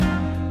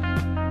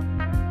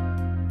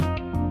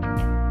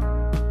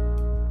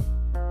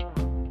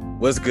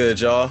What's good,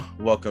 y'all?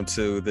 Welcome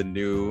to the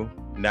new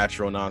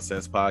Natural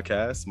Nonsense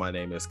podcast. My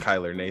name is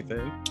Kyler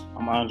Nathan.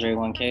 I'm Andre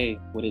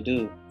 1K. What it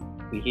do?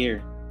 We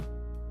here.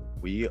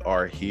 We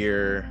are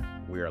here.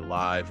 We are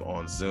live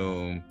on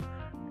Zoom,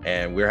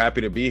 and we're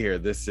happy to be here.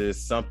 This is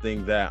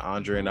something that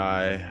Andre and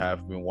I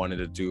have been wanting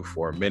to do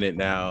for a minute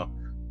now.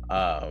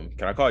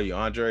 Can I call you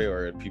Andre,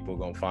 or are people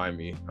gonna find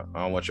me?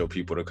 I don't want your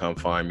people to come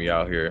find me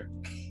out here.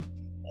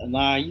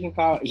 Nah, you can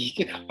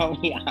call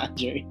me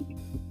Andre.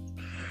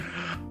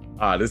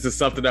 This is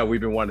something that we've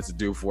been wanting to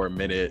do for a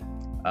minute.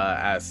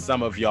 As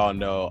some of y'all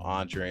know,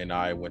 Andre and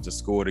I went to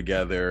school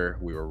together.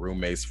 We were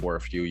roommates for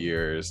a few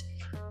years.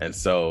 And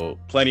so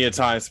plenty of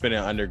time spent in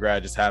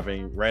undergrad just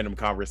having random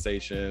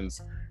conversations.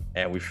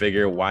 And we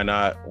figured, why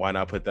not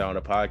put that on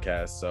a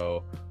podcast?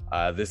 So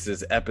this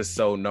is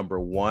episode number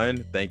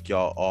 1. Thank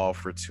y'all all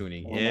for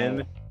tuning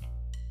in.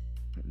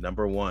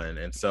 Number 1.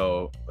 And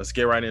so let's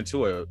get right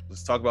into it.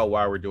 Let's talk about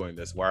why we're doing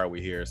this. Why are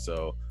we here?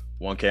 So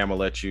 1K, I'm gonna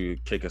let you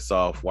kick us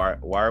off. Why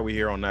are we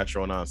here on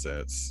Natural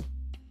Nonsense?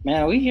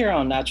 Man, we here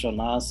on Natural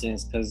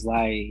Nonsense because,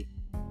 like,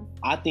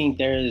 I think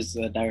there's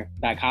a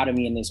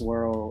dichotomy in this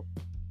world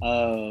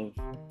of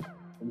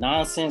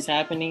nonsense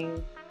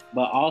happening,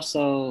 but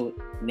also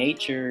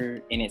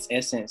nature in its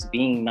essence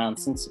being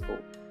nonsensical.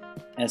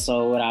 And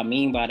so what I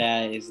mean by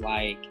that is,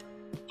 like,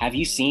 have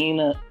you seen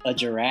a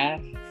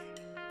giraffe?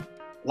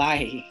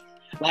 Like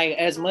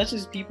as much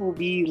as people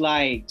be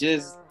like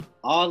just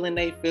all in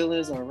their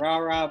feelings or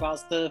rah-rah about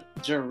stuff,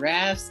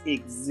 giraffes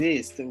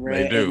exist,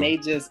 right? And they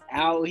just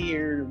out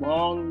here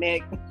long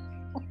neck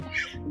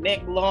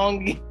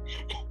long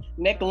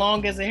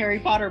as a Harry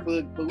Potter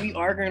book, but we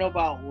arguing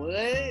about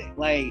what?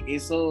 Like,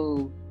 it's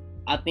so,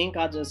 I think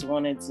I just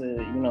wanted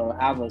to,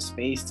 have a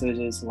space to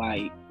just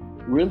like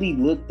really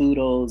look through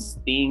those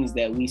things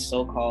that we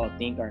so-called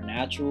think are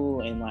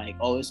natural and like,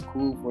 oh, it's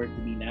cool for it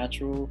to be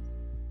natural.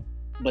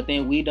 But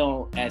then we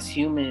don't, as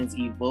humans,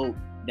 evoke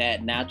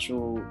that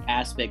natural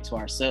aspect to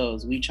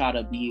ourselves. We try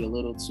to be a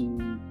little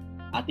too,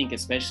 I think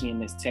especially in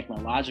this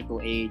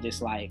technological age,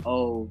 it's like,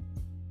 oh,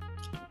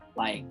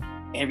 like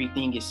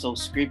everything is so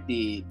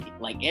scripted,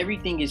 like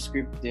everything is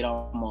scripted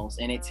almost,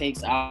 and it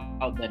takes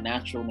out the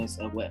naturalness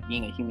of what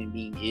being a human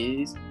being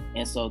is.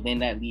 And so then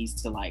that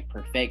leads to like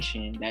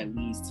perfection, that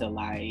leads to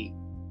like,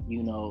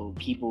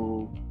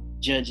 people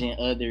judging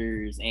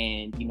others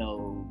and,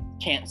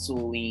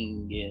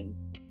 canceling and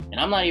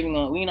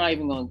we're not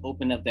even gonna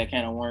open up that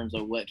kind of worms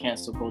of what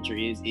cancel culture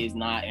is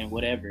not, and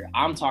whatever.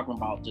 I'm talking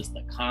about just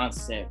the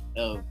concept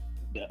of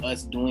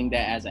us doing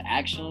that as an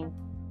action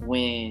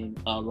when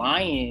a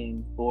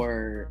lion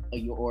or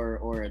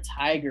a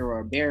tiger or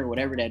a bear,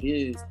 whatever that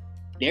is,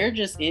 they're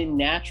just in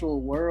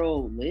natural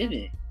world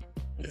living.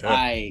 Yeah.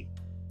 Like,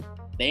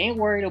 they ain't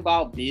worried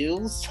about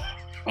bills.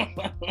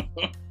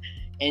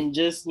 And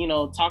just,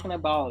 talking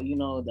about,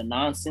 the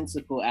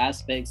nonsensical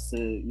aspects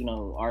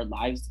to, our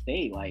lives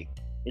today. Like,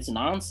 it's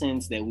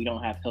nonsense that we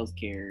don't have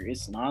healthcare.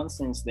 It's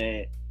nonsense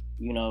that,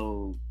 we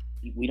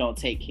don't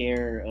take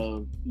care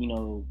of,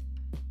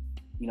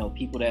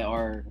 people that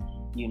are,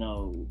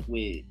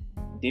 with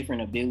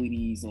different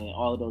abilities and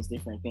all of those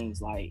different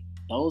things. Like,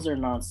 those are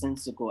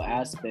nonsensical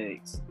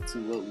aspects to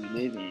what we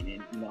live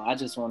in. And, I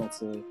just wanted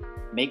to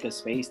make a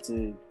space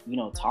to,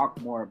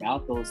 talk more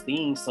about those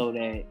things so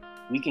that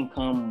we can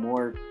come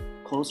more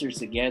closer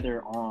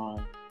together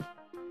on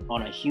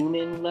a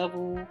human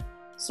level,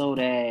 so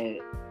that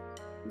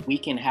we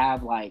can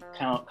have like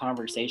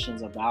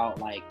conversations about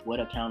like what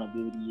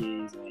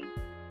accountability is and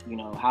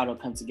how to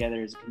come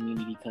together as a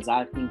community, because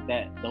I think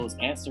that those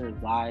answers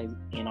lie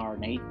in our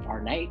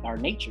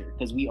nature,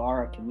 because we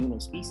are a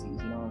communal species,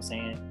 you know what I'm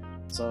saying?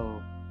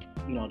 So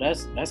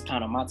that's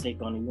kind of my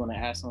take on it. You want to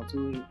add something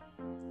to it?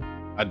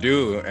 I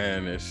do,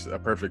 and it's a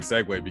perfect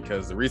segue,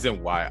 because the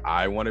reason why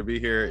I want to be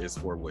here is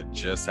for what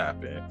just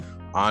happened.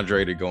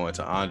 Andre to go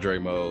into Andre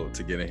mode,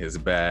 to get in his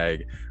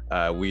bag.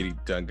 We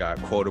done got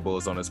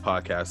quotables on this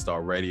podcast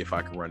already. If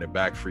I can run it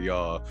back for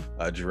y'all,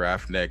 a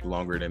giraffe neck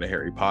longer than a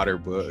Harry Potter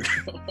book.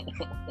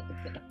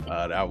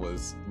 That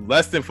was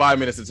less than 5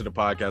 minutes into the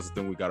podcast,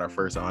 then we got our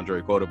first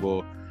Andre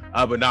quotable.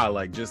 But not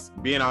like just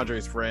being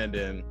Andre's friend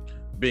and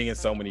being in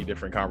so many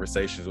different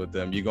conversations with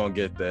them, you're gonna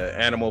get the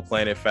Animal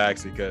Planet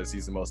facts, because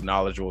he's the most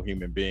knowledgeable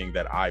human being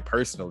that I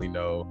personally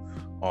know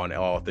on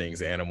all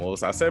things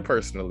animals. I said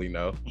personally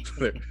know.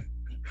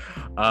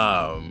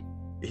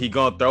 He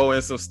gonna throw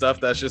in some stuff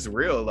that's just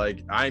real.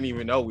 Like, I didn't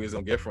even know we was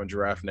gonna get from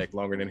giraffe neck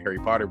longer than Harry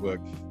Potter book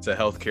to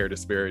healthcare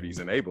disparities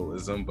and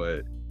ableism,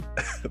 but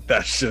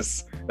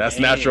that's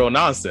natural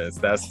nonsense.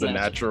 That's the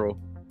natural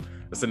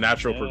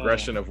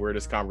progression of where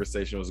this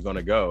conversation was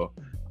gonna go.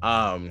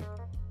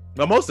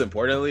 But most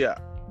importantly,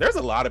 there's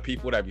a lot of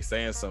people that be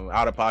saying some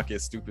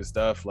out-of-pocket stupid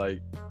stuff like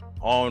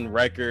on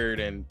record,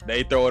 and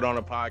they throw it on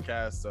a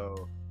podcast.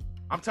 So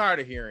I'm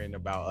tired of hearing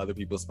about other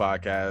people's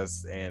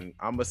podcasts, and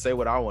I'm gonna say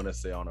what I want to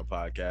say on a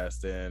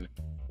podcast, and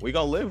we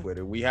gonna live with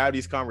it. We have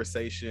these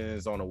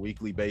conversations on a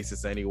weekly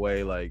basis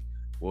anyway. Like,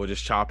 we'll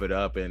just chop it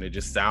up, and it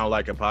just sound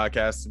like a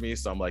podcast to me.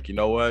 So I'm like, you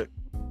know what?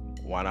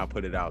 Why not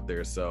put it out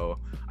there? So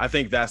I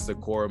think that's the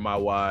core of my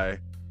why.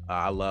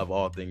 I love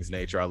all things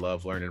nature. I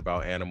love learning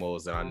about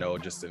animals, and I know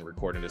just in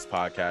recording this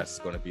podcast, it's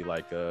going to be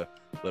like a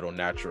little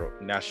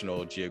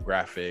National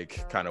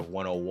Geographic kind of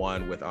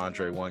 101 with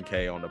Andre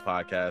 1K on the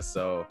podcast.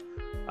 So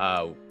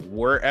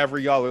wherever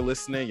y'all are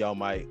listening, y'all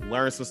might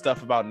learn some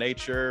stuff about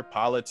nature,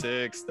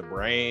 politics, the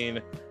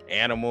brain,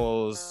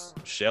 animals,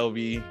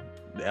 Shelby,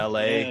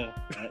 LA. Yeah,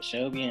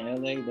 Shelby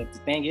and LA. But the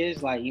thing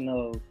is, like, you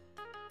know,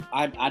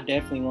 I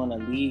definitely want to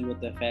lead with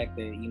the fact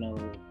that, you know,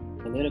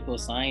 political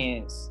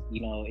science,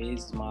 you know,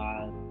 is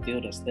my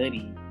field of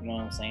study. You know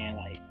what I'm saying?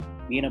 Like,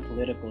 being a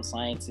political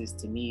scientist,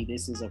 to me,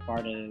 this is a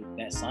part of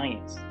that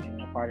science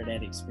and a part of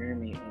that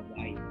experiment of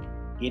like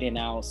getting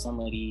out some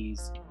of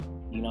these,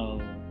 you know,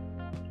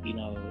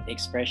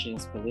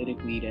 expressions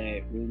politically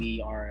that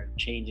really are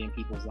changing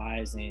people's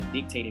lives and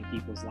dictating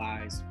people's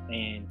lives.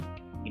 And,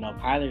 you know,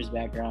 Kyler's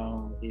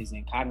background is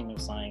in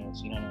cognitive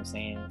science, you know what I'm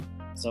saying?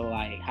 So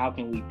like, how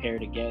can we pair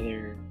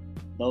together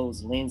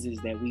those lenses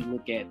that we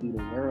look at through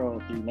the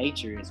world, through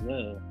nature as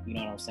well? You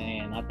know what I'm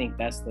saying? I think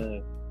that's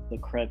the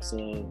crux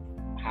of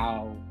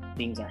how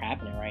things are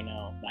happening right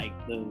now. Like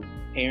the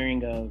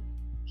pairing of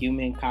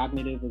human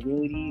cognitive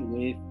ability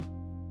with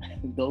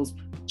those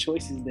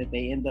choices that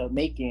they end up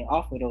making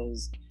off of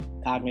those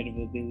cognitive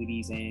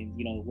abilities, and,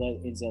 you know,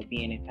 what ends up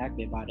being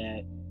impacted by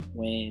that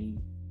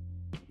when,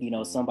 you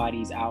know,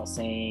 somebody's out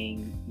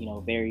saying, you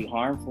know, very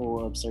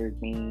harmful, absurd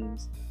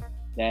things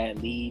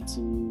that lead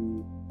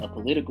to a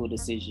political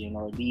decision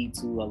or lead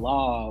to a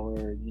law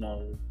or, you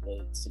know,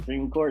 a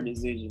Supreme Court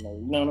decision, or,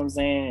 you know what I'm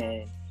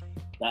saying?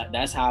 And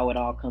that's how it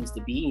all comes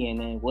to be. And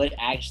then what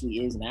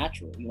actually is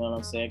natural, you know what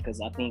I'm saying? Because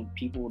I think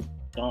people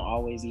don't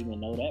always even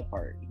know that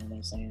part, you know what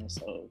I'm saying?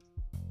 So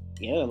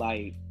yeah,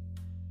 like,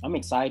 I'm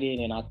excited,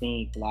 and I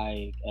think,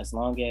 like, as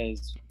long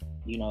as,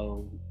 you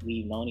know,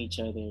 we've known each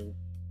other,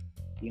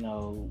 you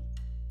know,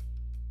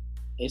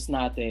 it's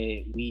not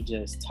that we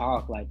just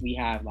talk, like, we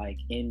have like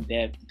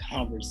in-depth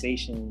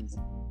conversations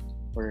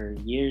for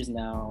years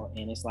now,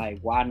 and it's like,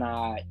 why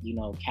not, you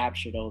know,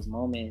 capture those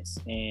moments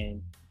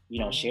and, you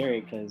know, share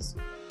it? Because,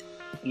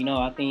 you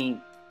know, I think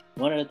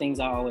one of the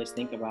things I always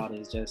think about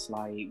is just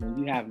like, when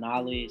you have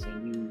knowledge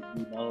and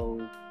you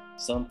know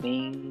some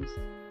things,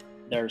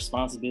 the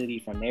responsibility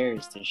from there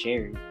is to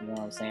share it. You know what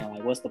I'm saying?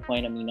 Like, what's the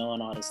point of me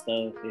knowing all this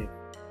stuff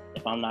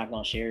if I'm not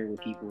gonna share it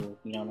with people?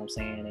 You know what I'm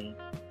saying?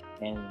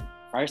 And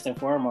first and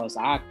foremost,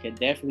 I could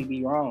definitely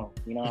be wrong.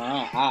 You know,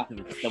 I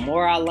the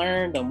more I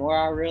learn, the more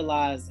I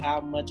realize how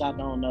much I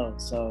don't know.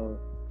 So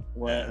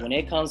when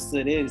it comes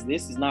to this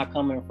is not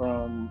coming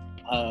from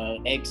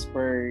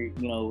expert,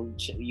 you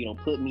know,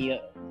 put me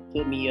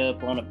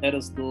up on a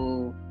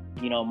pedestal,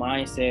 you know,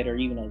 mindset or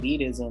even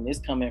elitism. It's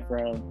coming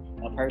from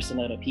a person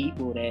of the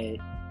people that,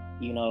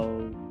 you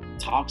know,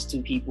 talks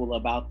to people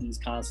about these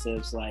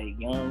concepts, like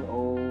young,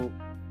 old,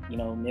 you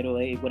know, middle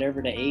age,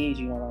 whatever the age,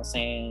 you know what I'm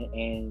saying,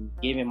 and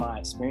giving my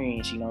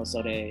experience, you know,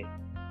 so that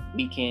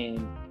we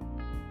can,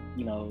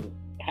 you know,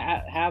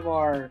 have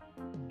our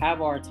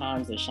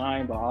times to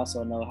shine, but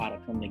also know how to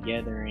come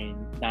together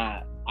and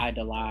not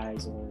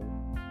idolize or,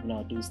 you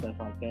know, do stuff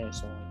like that.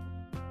 So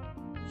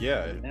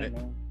yeah.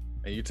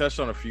 And you touched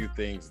on a few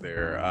things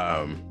there,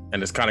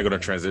 and it's kind of going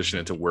to transition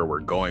into where we're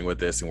going with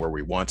this and where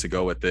we want to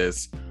go with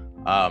this.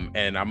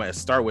 And I'm going to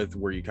start with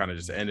where you kind of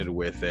just ended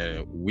with,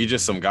 and we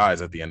just some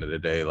guys at the end of the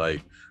day.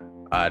 Like,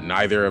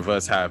 neither of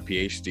us have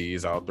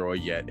PhDs. I'll throw a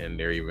yet in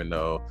there, even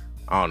though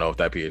I don't know if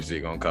that PhD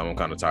is going to come. I'm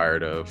kind of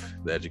tired of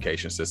the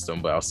education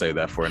system, but I'll save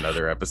that for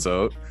another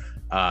episode.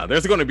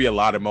 There's going to be a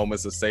lot of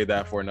moments to say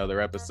that for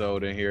another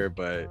episode in here,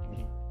 but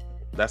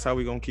that's how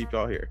we're going to keep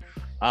y'all here.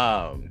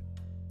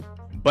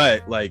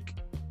 But like,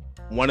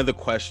 one of the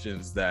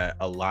questions that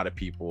a lot of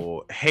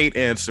people hate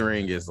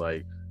answering is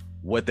like,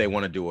 what they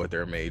want to do with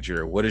their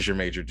major. What does your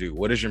major do?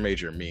 What does your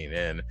major mean?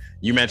 And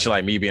you mentioned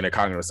like me being a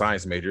cognitive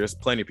science major. There's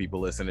plenty of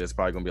people listening that's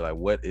probably gonna be like,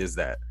 what is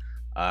that?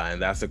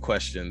 And that's a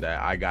question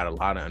that I got a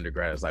lot of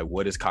undergrads, like,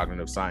 what is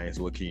cognitive science?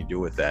 What can you do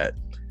with that?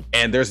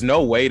 And there's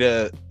no way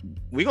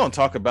we're gonna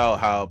talk about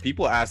how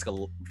people ask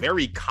a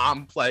very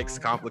complex,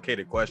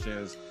 complicated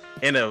questions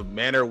in a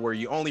manner where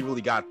you only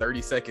really got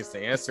 30 seconds to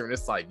answer. And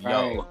it's like,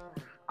 yo,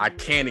 I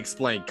can't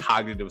explain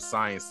cognitive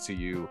science to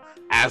you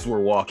as we're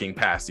walking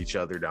past each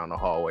other down the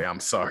hallway. I'm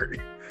sorry.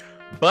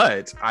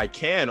 But I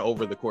can,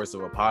 over the course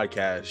of a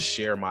podcast,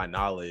 share my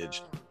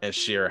knowledge and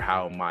share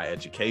how my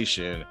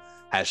education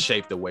has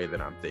shaped the way that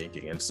I'm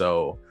thinking. And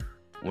so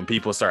when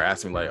people start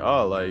asking me like,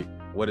 oh, like,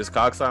 what is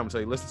cog sci? I'm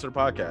telling you, listen to the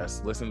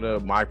podcast, listen to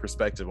my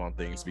perspective on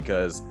things,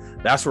 because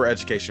that's where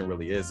education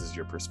really is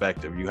your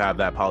perspective. You have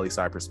that poli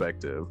sci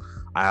perspective.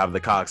 I have the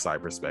cog sci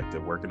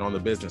perspective, working on the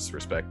business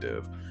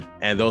perspective.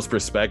 And those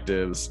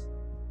perspectives,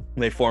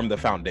 they form the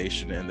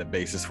foundation and the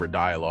basis for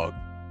dialogue.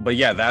 But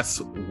yeah, that's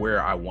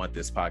where I want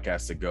this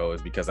podcast to go,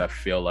 is because I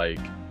feel like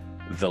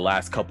the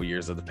last couple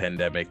years of the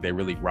pandemic, they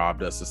really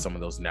robbed us of some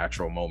of those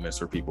natural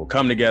moments where people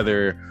come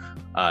together,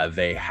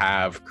 they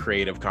have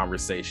creative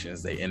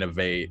conversations, they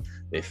innovate,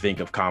 they think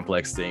of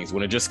complex things.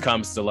 When it just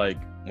comes to like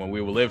when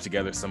we would live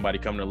together, somebody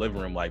come to the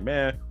living room like,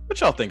 man, what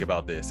y'all think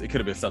about this? It could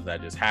have been something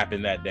that just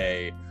happened that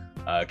day.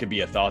 It could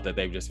be a thought that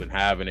they've just been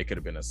having. It could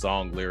have been a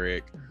song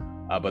lyric.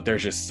 But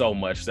there's just so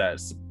much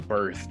that's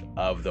birthed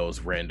of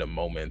those random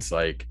moments,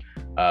 like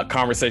a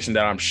conversation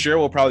that I'm sure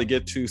we'll probably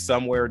get to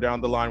somewhere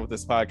down the line with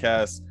this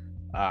podcast.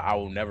 I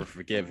will never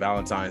forget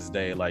Valentine's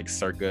Day, like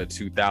circa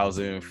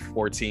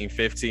 2014,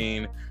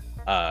 15.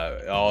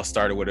 It all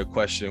started with a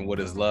question, what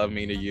does love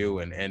mean to you?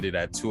 And ended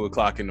at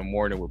 2:00 in the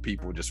morning with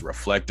people just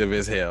reflective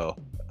as hell.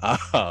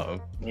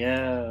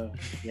 Yeah,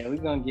 we're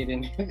gonna get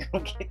in there. We're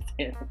gonna get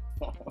there.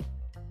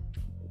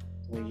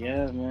 But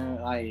yeah,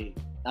 man, like,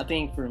 I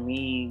think for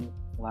me,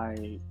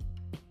 like,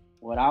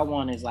 what I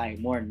want is like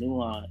more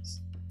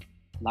nuance.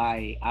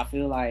 Like, I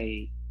feel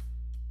like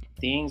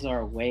things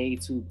are way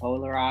too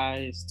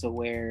polarized to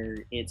where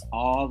it's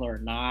all or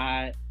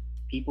not.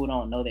 People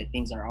don't know that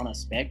things are on a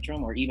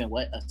spectrum, or even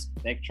what a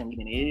spectrum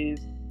even is.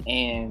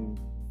 And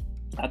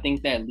I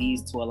think that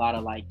leads to a lot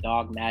of like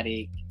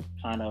dogmatic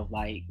kind of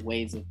like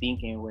ways of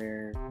thinking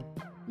where,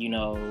 you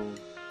know,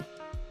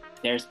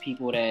 there's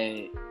people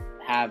that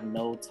have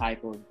no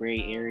type of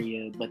gray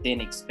area, but then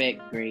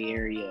expect gray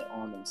area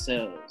on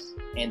themselves.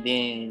 And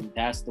then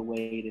that's the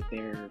way that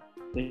they're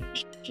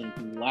pushing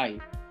through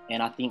life.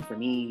 And I think for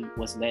me,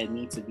 what's led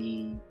me to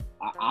be,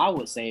 I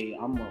would say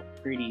I'm a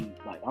pretty,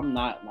 like, I'm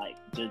not like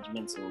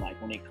judgmental,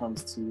 like when it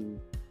comes to,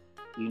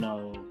 you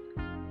know,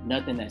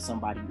 nothing that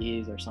somebody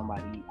is or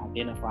somebody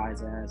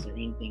identifies as or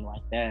anything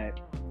like that.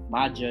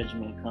 My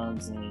judgment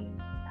comes in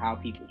how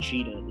people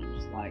treat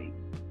others. Like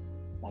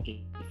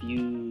if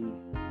you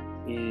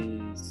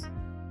is,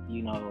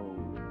 you know,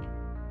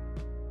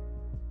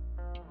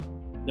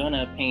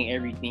 gonna paint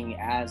everything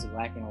as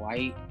black and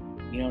white,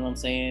 you know what I'm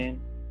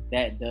saying?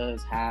 That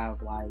does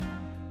have like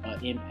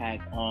an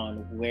impact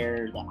on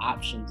where the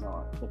options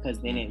are, because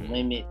then it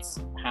limits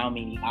how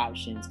many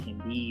options can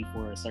be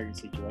for a certain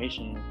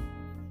situation.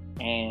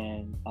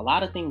 And a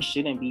lot of things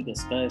shouldn't be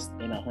discussed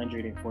in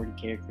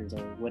 140 characters,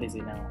 or what is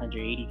it now,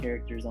 180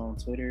 characters on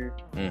Twitter,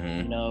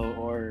 you know,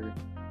 or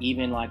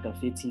even like a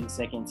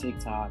 15-second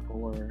TikTok,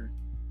 or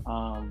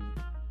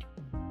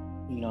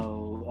you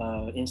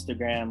know,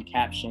 Instagram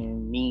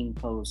caption, meme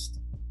post.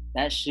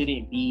 That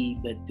shouldn't be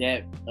the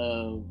depth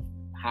of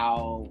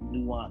how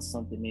nuanced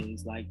something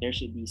is. Like, there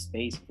should be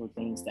space for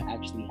things to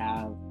actually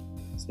have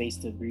space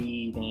to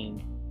breathe,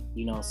 and,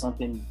 you know,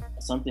 something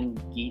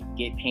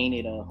get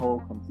painted a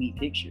whole complete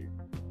picture.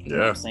 You know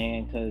what I'm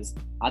saying? Because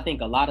I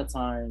think a lot of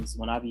times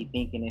when I be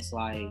thinking, it's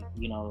like,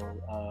 you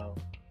know,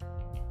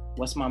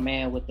 what's my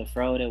man with the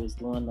fro that was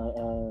doing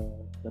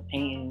the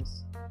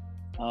paintings?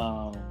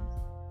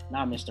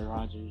 Not Mr.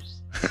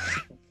 Rogers.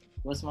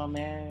 What's my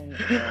man?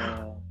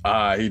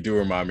 He do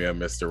remind me of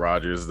Mr.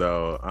 Rogers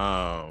though.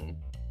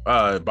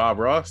 Bob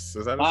Ross,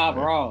 is that Bob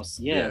Ross?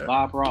 Yeah,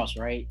 Bob Ross,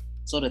 right?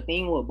 So the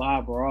thing with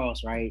Bob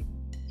Ross, right?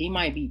 He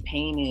might be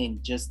painting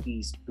just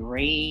these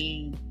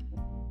gray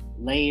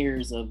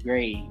layers of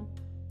gray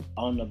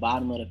on the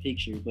bottom of the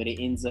picture, but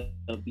it ends up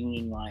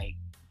being like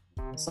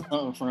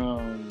something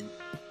from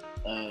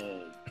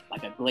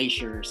like a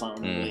glacier or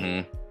something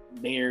with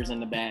bears in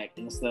the back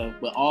and stuff.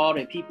 But all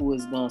that people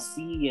is gonna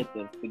see at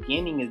the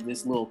beginning is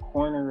this little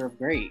corner of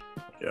gray.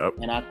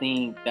 And I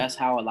think that's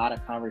how a lot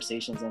of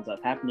conversations ends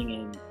up happening,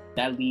 and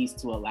that leads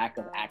to a lack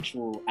of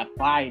actual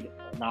applied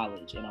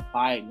knowledge and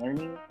applied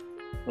learning,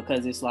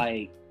 because it's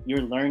like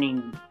you're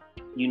learning,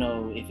 you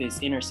know, if it's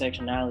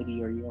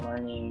intersectionality, or you're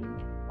learning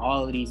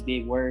all of these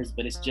big words,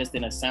 but it's just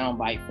in a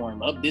soundbite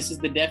form. This is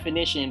the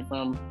definition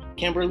from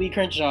Kimberly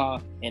Crenshaw,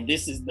 and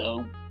this is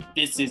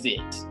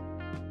it.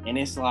 And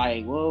it's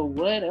like, well,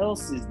 what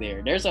else is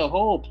there? There's a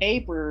whole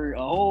paper,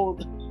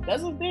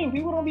 that's the thing.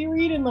 People don't be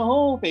reading the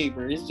whole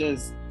paper. It's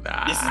just,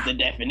 this is the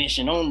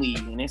definition only.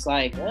 And it's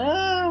like,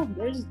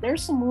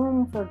 there's some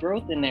room for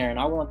growth in there. And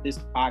I want this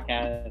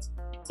podcast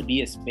to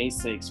be a space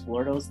to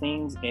explore those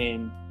things,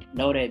 and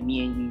know that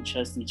me and you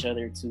trust each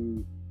other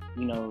to,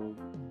 you know,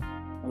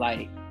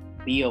 like,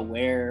 be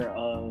aware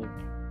of,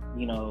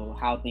 you know,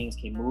 how things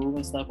can move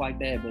and stuff like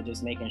that, but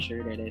just making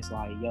sure that it's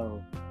like,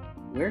 yo,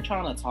 we're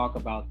trying to talk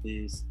about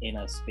this in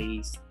a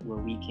space where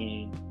we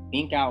can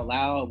think out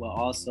loud, but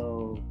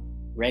also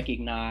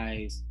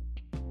recognize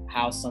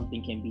how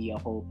something can be a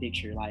whole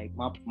picture. Like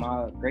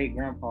my great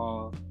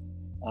grandpa,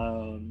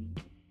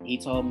 he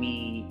told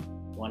me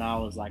when I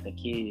was like a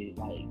kid,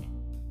 like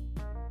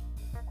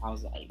I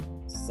was like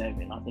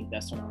 7, I think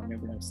that's when I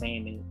remember him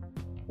saying it.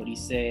 But he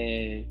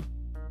said,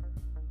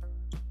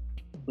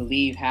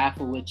 believe half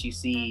of what you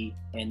see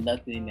and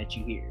nothing that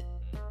you hear.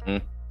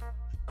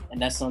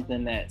 And that's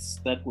something that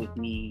stuck with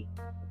me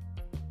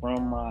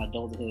from my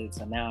adulthood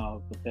to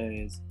now,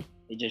 because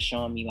it just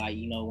showing me, like,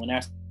 you know, when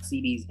I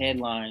see these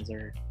headlines,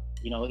 or,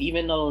 you know,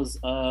 even those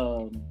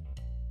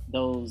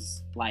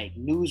like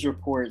news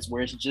reports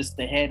where it's just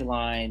the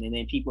headline and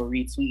then people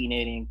retweeting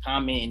it and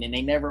commenting, and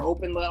they never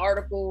open the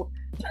article,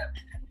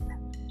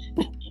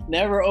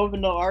 never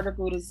open the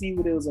article to see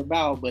what it was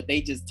about, but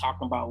they just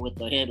talking about what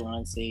the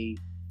headline say.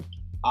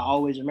 I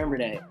always remember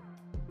that,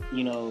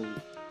 you know,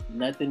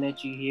 nothing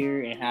that you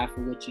hear and half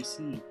of what you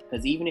see.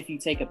 Because even if you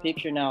take a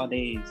picture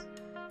nowadays,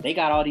 they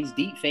got all these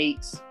deep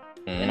fakes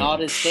and all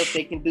this stuff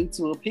they can do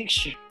to a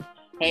picture.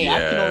 Hey, I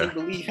can only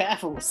believe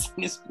half of what's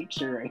in this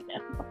picture right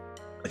now.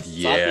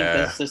 Yeah. So I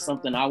think that's just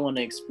something I want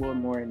to explore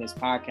more in this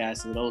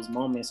podcast, of those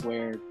moments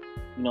where,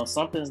 you know,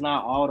 something's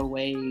not all the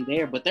way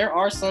there, but there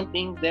are some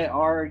things that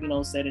are, you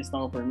know, set in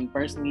stone for me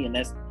personally, and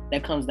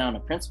that comes down to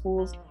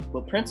principles.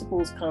 But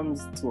principles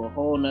comes to a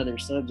whole nother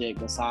subject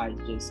besides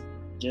just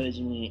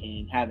judging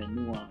and having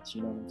nuance.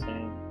 You know what I'm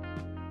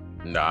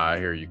saying? Nah, I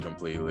hear you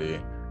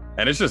completely,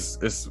 and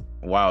it's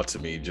wild to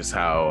me just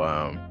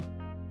how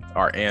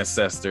our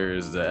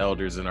ancestors, the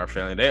elders in our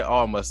family, they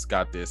all must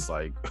got this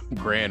like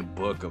grand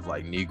book of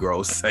like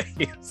Negro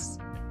sayings,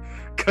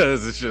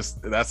 because it's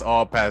just that's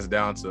all passed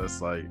down to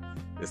us. Like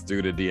it's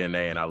through the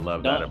DNA, and I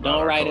love that about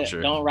our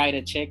culture. Don't write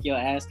a check your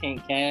ass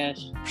can't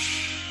cash.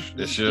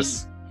 It's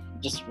just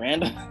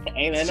random.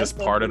 Hey, man, it's just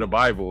part of the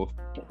Bible.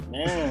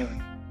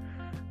 Man.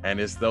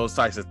 And it's those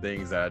types of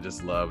things that I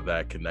just love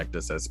that connect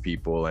us as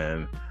people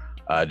and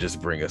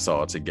just bring us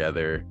all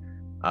together.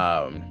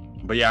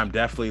 But yeah, I'm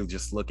definitely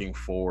just looking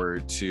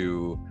forward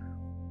to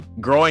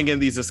growing in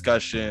these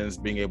discussions,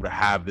 being able to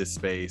have this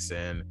space,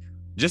 and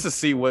just to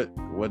see what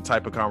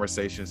type of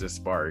conversations it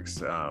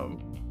sparks.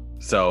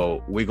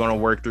 So we're going to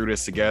work through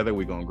this together.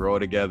 We're going to grow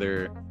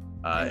together.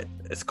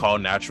 It's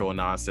called Natural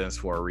Nonsense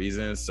for a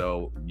reason.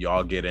 So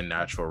y'all get in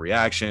natural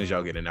reactions.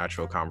 Y'all get a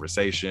natural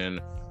conversation.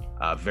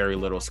 Very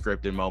little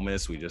scripted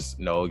moments. We just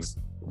know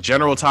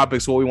general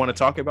topics, what we want to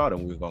talk about,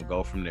 and we're going to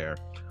go from there.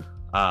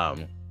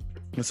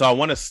 So I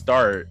want to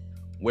start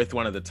with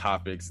one of the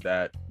topics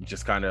that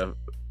just kind of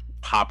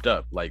popped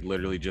up, like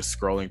literally just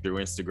scrolling through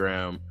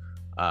Instagram.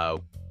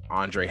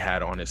 Andre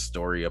had on his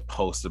story a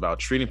post about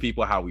treating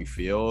people how we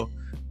feel.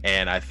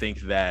 And I think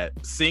that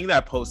seeing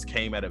that post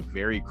came at a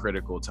very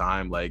critical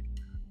time, like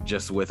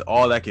just with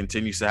all that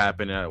continues to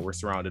happen that we're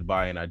surrounded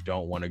by. And I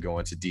don't want to go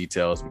into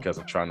details because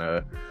I'm trying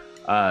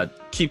to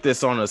keep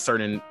this on a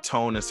certain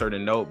tone, a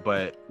certain note.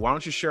 But why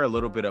don't you share a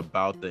little bit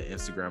about the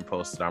Instagram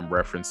post that I'm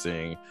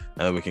referencing, and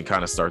then we can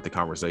kind of start the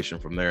conversation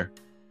from there.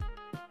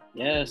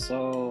 Yeah,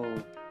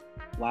 so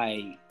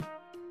like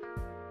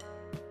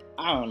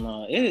I don't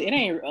know. It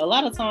ain't a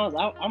lot of times.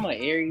 I'm an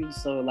Aries,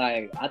 so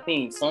like I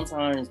think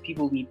sometimes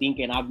people be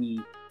thinking I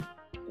be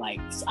like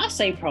I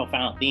say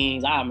profound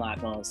things. I'm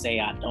not gonna say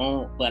I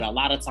don't, but a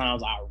lot of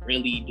times I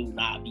really do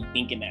not be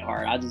thinking that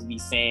hard. I just be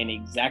saying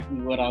exactly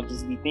what I'll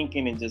just be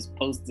thinking and just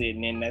post it,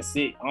 and then that's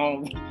it.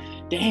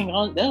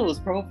 That was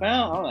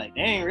profound. I'm like,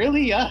 dang,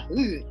 really? That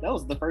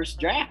was the first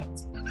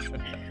draft.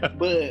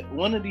 But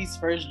one of these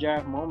first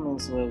draft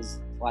moments was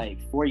like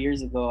 4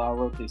 years ago. I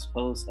wrote this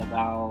post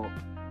about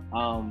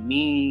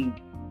me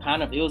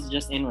kind of, it was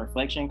just in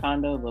reflection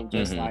kind of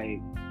just like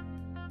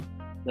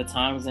the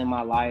times in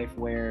my life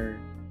where,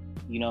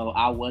 you know,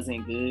 I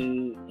wasn't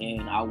good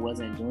and I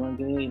wasn't doing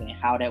good, and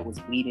how that was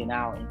bleeding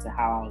out into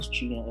how I was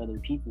treating other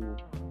people.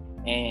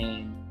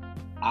 And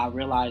I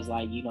realized,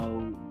 like, you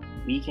know,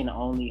 we can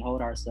only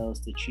hold ourselves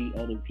to treat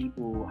other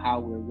people how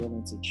we're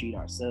willing to treat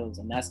ourselves,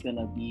 and that's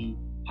gonna be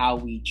how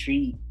we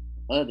treat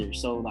others.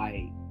 So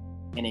like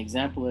an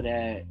example of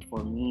that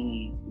for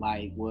me,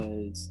 like,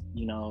 was,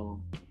 you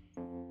know,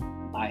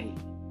 like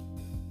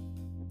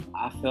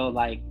I felt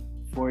like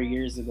 4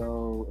 years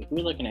ago, if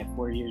we're looking at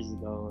 4 years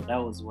ago, that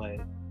was what,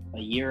 a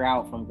year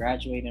out from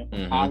graduating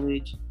from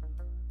college.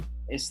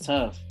 It's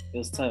tough. It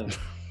was tough.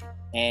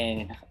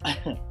 And,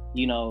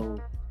 you know,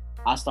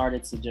 I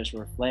started to just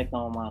reflect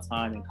on my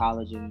time in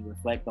college and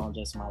reflect on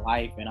just my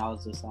life. And I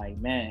was just like,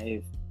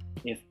 man,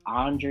 if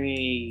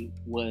Andre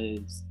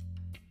was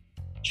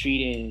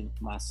treating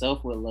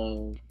myself with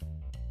love,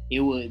 it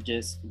would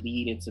just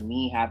lead into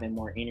me having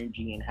more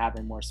energy and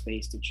having more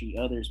space to treat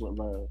others with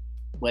love.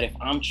 But if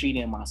I'm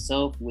treating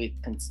myself with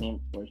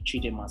contempt, or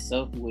treating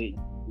myself with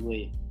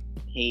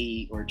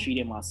hate, or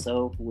treating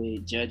myself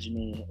with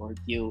judgment or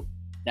guilt,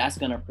 that's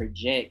gonna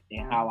project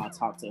in how I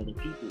talk to other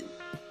people.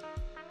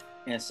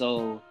 And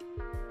so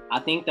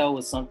I think that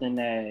was something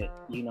that,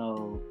 you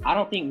know, I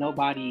don't think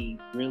nobody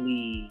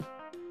really,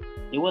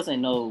 it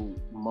wasn't no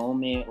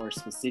moment or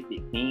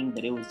specific thing,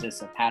 but it was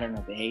just a pattern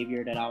of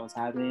behavior that I was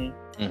having,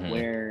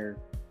 where,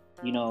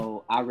 you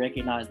know, I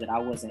recognized that I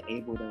wasn't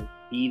able to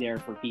be there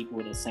for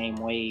people the same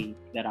way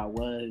that I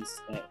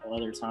was at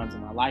other times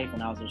in my life.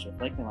 And I was just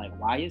reflecting, like,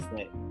 why is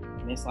that?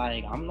 And it's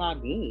like, I'm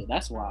not good.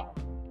 That's why.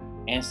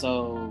 And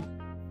so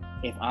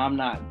if I'm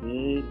not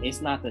good,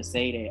 it's not to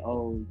say that,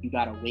 oh, you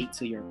got to wait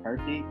till you're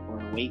perfect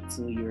or wait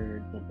till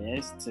you're the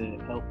best to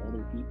help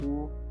other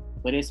people.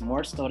 But it's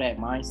more so that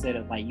mindset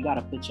of, like, you got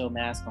to put your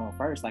mask on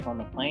first. Like on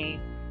the plane,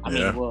 I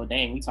mean, well,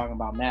 dang, we talking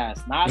about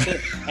masks. Not that,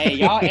 hey,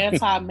 y'all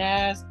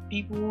anti-mask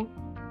people,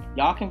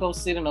 y'all can go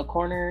sit in a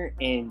corner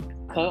and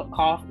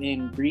cough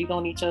and breathe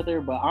on each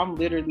other. But I'm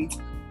literally,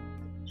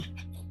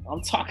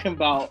 I'm talking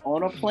about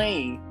on a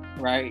plane,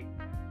 right?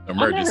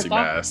 Emergency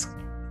mask.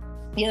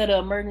 Yeah, the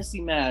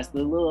emergency mask.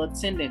 The little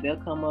attendant, they'll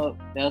come up,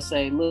 they'll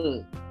say,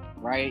 look,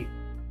 right,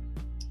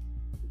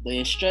 the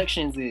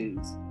instructions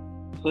is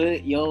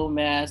put your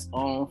mask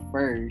on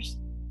first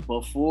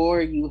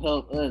before you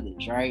help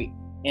others, right?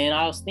 And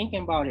I was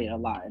thinking about it a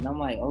lot, and I'm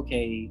like,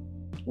 okay,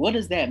 what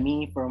does that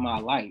mean for my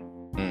life?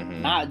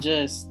 Mm-hmm. Not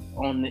just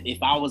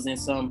if I was in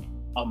some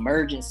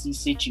emergency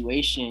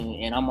situation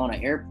and I'm on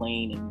an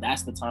airplane and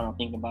that's the time I'm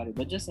thinking about it,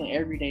 but just in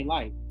everyday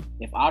life.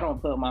 If I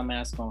don't put my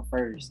mask on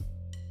first,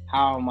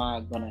 how am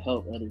I going to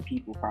help other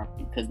people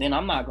properly? Because then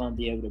I'm not going to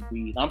be able to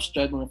breathe. I'm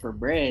struggling for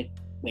bread,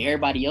 but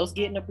everybody else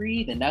getting to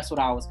breathe, and that's what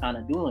I was kind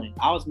of doing.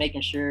 I was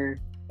making sure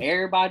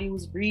everybody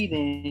was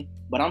breathing,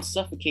 but I'm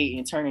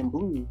suffocating, turning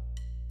blue.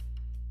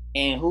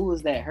 And who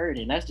is that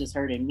hurting? That's just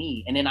hurting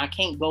me. And then I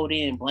can't go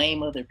there and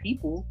blame other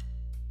people.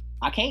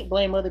 I can't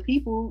blame other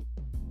people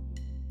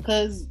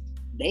because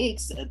they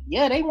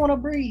want to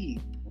breathe.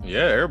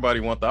 Yeah,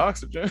 everybody want the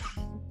oxygen.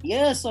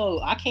 Yeah,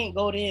 so I can't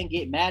go there and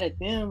get mad at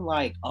them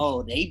like,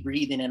 oh, they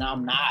breathing and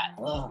I'm not.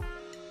 Ugh.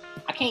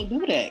 I can't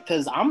do that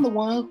because I'm the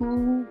one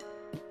who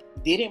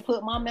didn't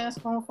put my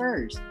mask on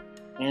first.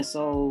 And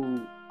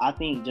so I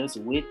think just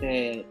with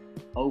that,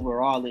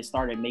 overall, it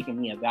started making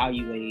me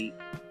evaluate,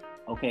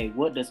 okay,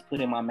 what does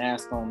putting my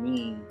mask on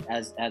mean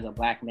as a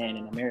Black man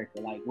in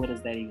America? Like, what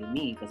does that even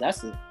mean?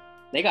 Because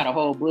they got a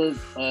whole book,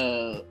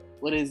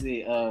 what is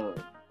it?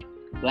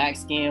 Black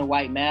Skin,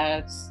 White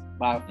Masks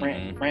by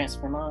Frantz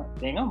Fanon.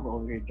 Dang, I'm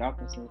over here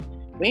dropping some.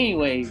 But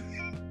anyway.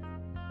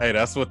 Hey,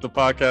 that's what the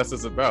podcast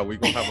is about. We're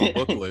going to have a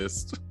book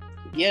list.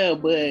 Yeah,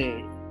 but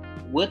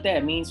what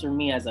that means for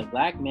me as a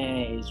Black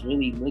man is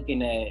really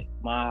looking at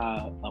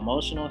my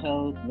emotional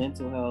health,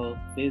 mental health,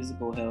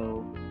 physical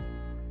health,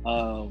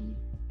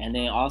 and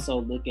then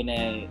also looking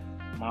at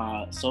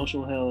my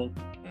social health,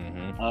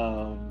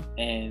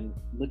 and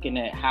looking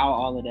at how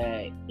all of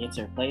that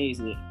interplays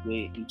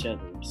with each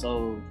other.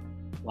 So,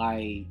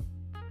 like,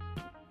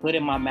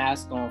 putting my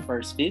mask on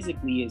first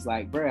physically is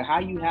like, bro, how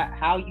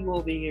you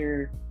over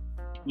here,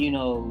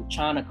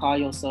 trying to call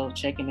yourself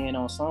checking in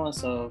on so and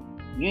so.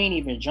 You ain't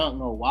even drunk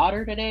no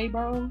water today,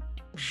 bro.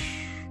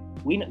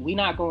 We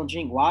not gonna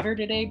drink water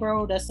today,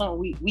 bro. That's something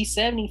we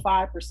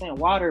 75%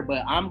 water,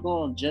 but I'm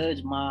gonna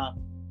judge my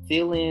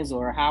feelings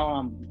or how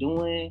I'm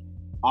doing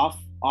off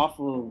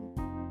of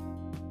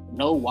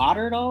no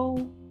water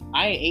though.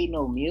 I ain't ate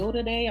no meal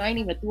today. I ain't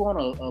even threw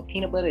on a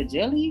peanut butter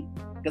jelly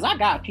because I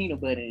got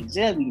peanut butter and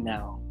jelly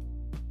now.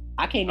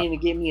 I can't even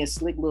get me a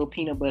slick little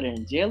peanut butter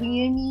and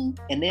jelly in me,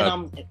 and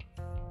then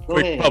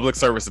Quick public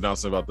service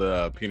announcement about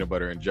the peanut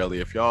butter and jelly.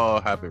 If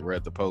y'all haven't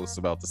read the post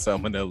about the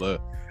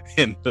salmonella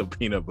in the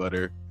peanut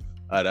butter,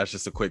 that's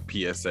just a quick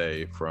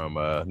PSA from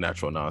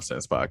Natural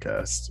Nonsense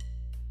Podcast.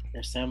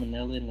 There's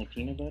salmonella in the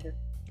peanut butter?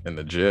 In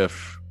the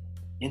Jif.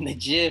 In the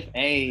Jif,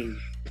 hey.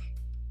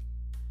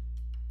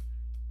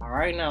 All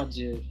right now,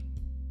 Jif.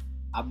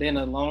 I've been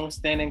a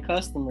long-standing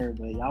customer,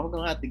 but y'all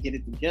gonna have to get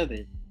it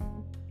together.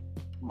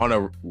 On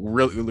a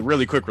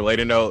really quick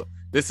related note,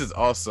 this is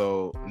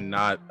also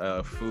not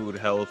a food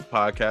health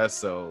podcast,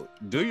 so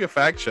do your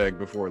fact check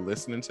before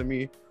listening to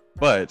me.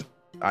 But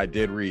I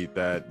did read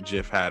that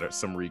Jif had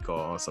some recall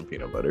on some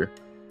peanut butter.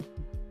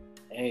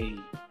 Hey,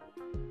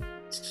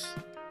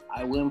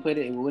 I wouldn't put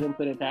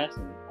it past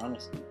me,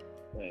 honestly.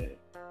 But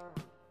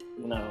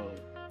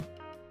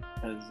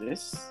because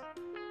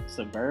it's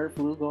a bird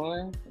flu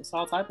going, it's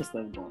all type of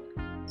stuff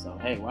going. So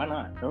hey, why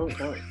not? Throw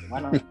it.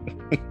 Why not?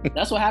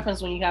 That's what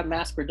happens when you have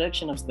mass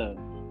production of stuff.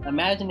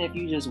 Imagine if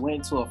you just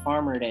went to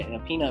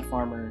a peanut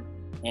farmer,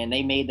 and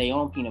they made their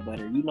own peanut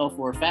butter. You know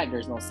for a fact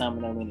there's no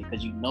salmonella in it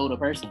because you know the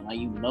person. Like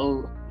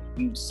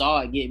you saw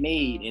it get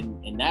made,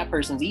 and that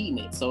person's eating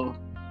it. So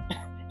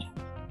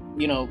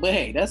but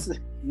hey, that's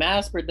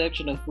mass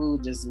production of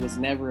food just was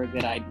never a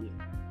good idea.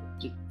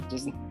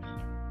 Just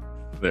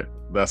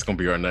that's gonna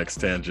be our next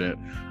tangent.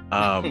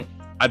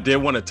 I did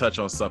want to touch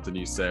on something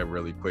you said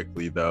really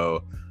quickly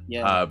though.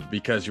 Yeah.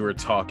 Because you were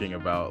talking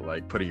about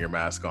like putting your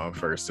mask on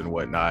first and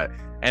whatnot.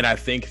 And I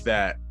think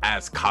that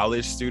as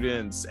college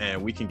students,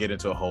 and we can get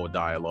into a whole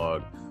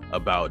dialogue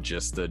about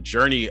just the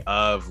journey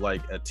of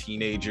like a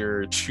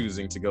teenager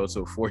choosing to go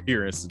to a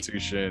 4-year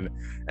institution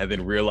and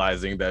then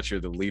realizing that you're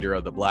the leader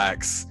of the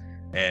Blacks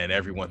and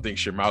everyone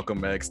thinks you're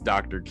Malcolm X,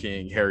 Dr.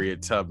 King,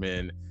 Harriet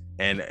Tubman,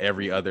 and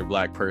every other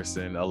Black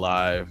person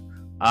alive.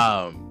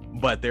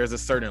 But there's a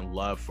certain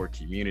love for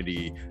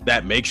community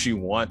that makes you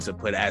want to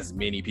put as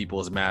many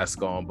people's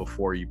masks on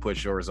before you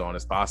put yours on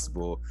as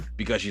possible,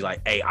 because you're like,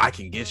 hey, I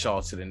can get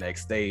y'all to the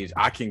next stage.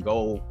 I can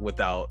go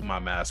without my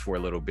mask for a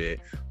little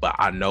bit, but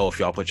I know if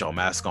y'all put your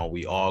mask on,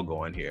 we all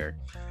going here.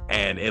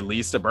 And it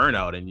leads to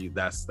burnout, and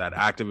that's that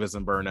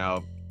activism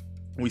burnout.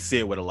 We see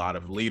it with a lot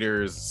of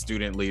leaders,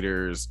 student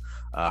leaders,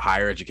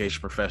 higher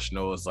education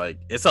professionals. Like,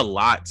 it's a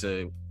lot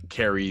to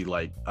carry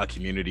like a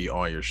community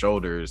on your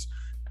shoulders.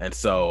 And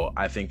so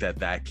I think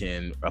that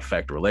can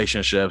affect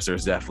relationships.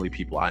 There's definitely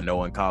people I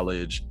know in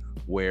college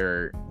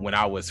where when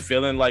I was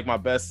feeling like my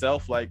best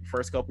self, like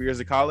first couple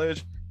years of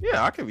college,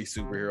 yeah, I can be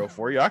superhero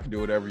for you. I can do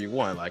whatever you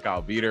want. Like,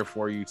 I'll be there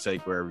for you,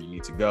 take wherever you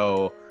need to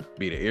go,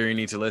 be the ear you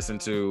need to listen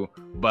to.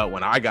 But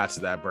when I got to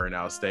that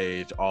burnout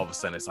stage, all of a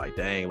sudden it's like,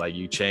 dang, like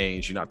you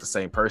changed. You're not the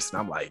same person.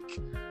 I'm like,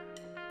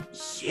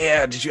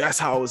 Yeah, did you ask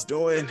how I was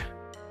doing?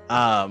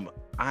 I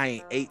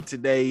ain't ate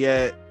today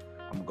yet.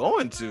 I'm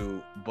going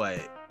to, but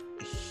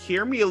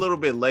hear me a little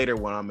bit later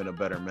when I'm in a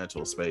better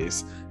mental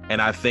space.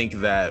 And I think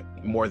that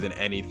more than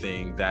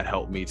anything, that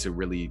helped me to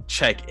really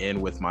check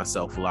in with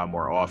myself a lot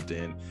more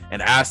often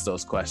and ask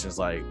those questions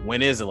like,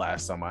 when is the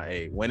last time I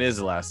ate? When is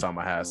the last time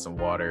I had some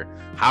water?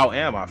 How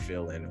am I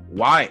feeling?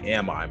 Why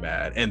am I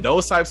mad? And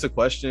those types of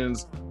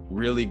questions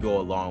really go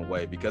a long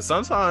way, because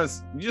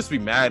sometimes you just be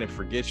mad and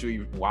forget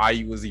why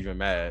you was even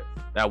mad.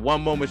 That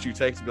one moment you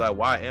take to be like,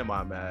 why am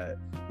I mad?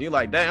 You're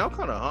like, dang, I'm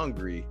kind of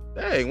hungry.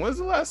 Dang, when's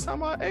the last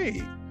time I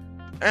ate?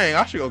 Dang,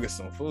 I should go get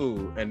some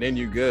food. And then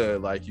you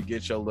good. Like, you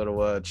get your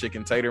little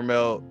chicken tater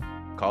melt,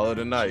 call it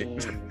a night.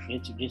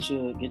 Get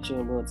your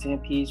little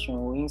 10-piece from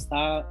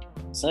Wingstop.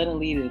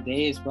 Suddenly the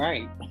day is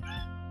bright.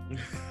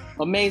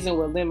 Amazing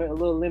what a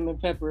little lemon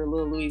pepper, a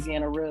little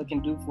Louisiana rub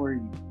can do for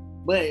you.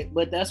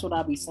 But that's what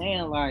I be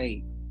saying.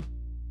 Like,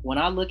 when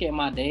I look at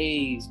my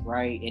days,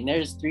 right, and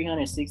there's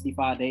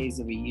 365 days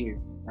of a year,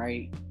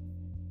 right?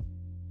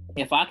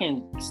 If I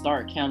can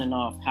start counting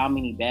off how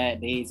many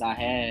bad days I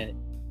had,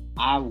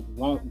 I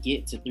won't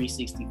get to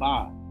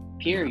 365.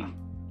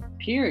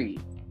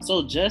 Period.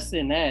 So just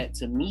in that,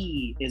 to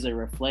me, is a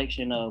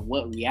reflection of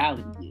what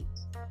reality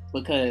is.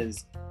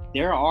 Because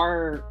there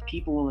are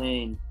people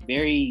in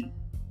very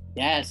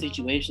bad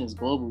situations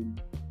globally,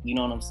 you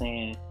know what I'm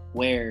saying,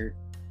 where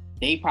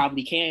they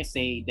probably can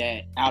say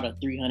that out of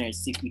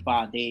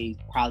 365 days,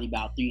 probably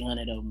about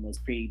 300 of them was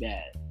pretty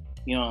bad.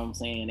 You know what I'm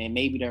saying? And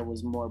maybe there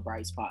was more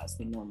bright spots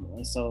than normal.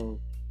 And so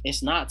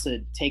it's not to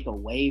take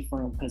away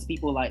from, because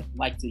people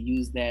like to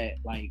use that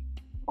like,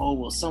 oh,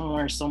 well,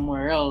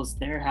 somewhere else,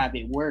 they're have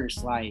it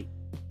worse. Like,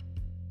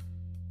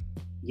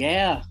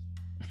 yeah.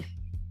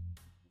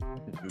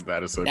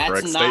 That is a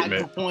correct statement.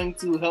 That's not going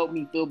to help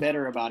me feel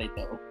better about it,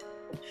 though.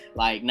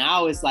 Like,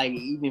 now it's like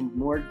even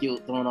more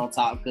guilt thrown on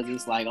top, because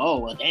it's like, oh,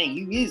 well, dang,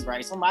 you is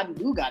right. Somebody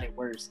do got it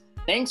worse.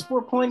 Thanks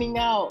for pointing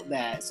out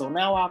that. So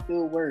now I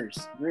feel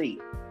worse. Great.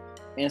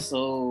 And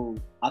so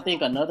I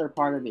think another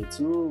part of it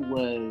too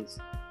was,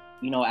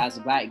 you know, as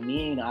Black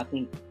men, I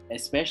think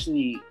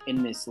especially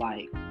in this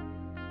like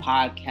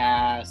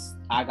podcast,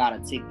 I got a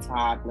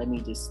TikTok, let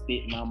me just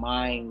spit my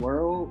mind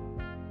world,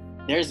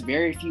 there's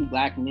very few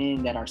Black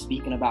men that are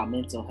speaking about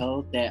mental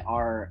health that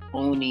are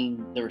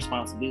owning the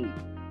responsibility.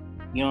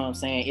 You know what I'm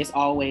saying? It's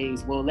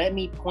always, well, let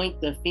me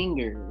point the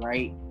finger,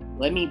 right?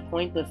 Let me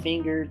point the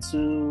finger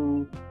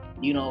to,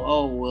 you know,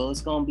 oh, well,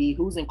 it's going to be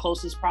who's in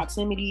closest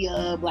proximity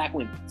of Black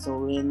women.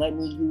 So then let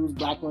me use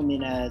Black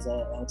women as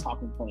a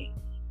talking point.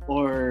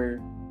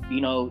 Or, you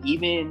know,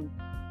 even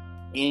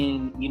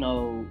in, you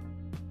know,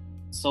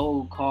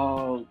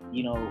 so-called,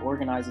 you know,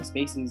 organizing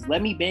spaces,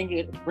 let me blame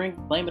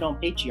it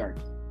on patriarchy,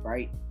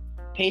 right?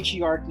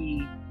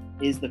 Patriarchy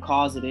is the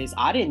cause of this.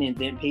 I didn't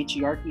invent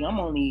patriarchy. I'm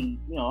only,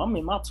 you know, I'm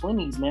in my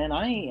 20s, man.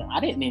 I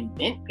didn't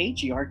invent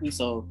patriarchy,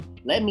 so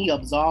let me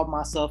absolve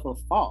myself of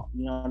fault.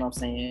 You know what I'm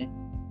saying?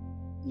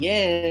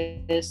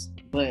 Yes,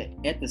 but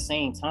at the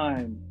same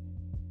time,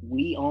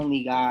 we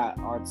only got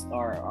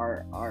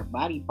our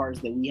body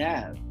parts that we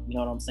have. You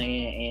know what I'm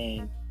saying?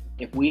 And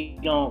if we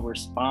don't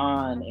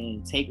respond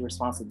and take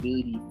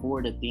responsibility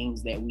for the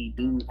things that we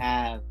do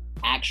have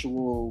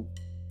actual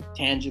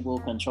tangible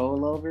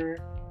control over,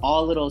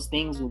 all of those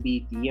things will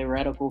be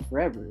theoretical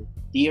forever.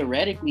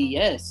 Theoretically,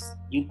 yes,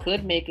 you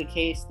could make a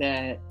case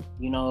that,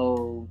 you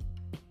know,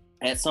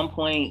 at some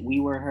point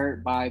we were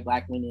hurt by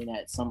Black women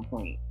at some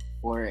point,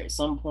 or at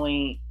some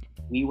point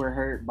we were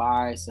hurt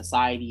by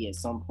society at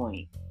some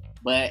point.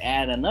 But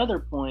at another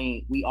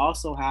point, we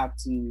also have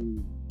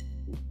to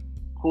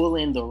pull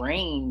in the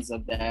reins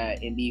of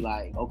that and be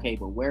like, okay,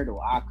 but where do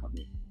I come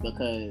in?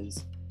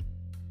 Because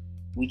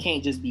we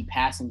can't just be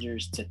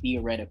passengers to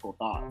theoretical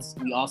thoughts.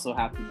 We also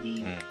have to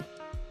be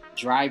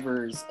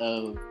drivers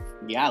of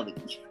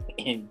reality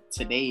in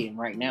today and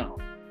right now.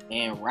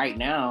 And right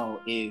now,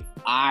 if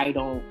I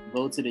don't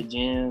go to the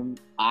gym,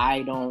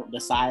 I don't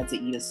decide to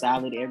eat a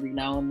salad every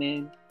now and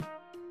then,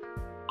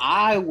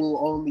 I will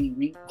only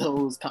reap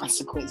those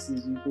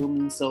consequences, you feel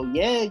me? So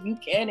yeah, you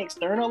can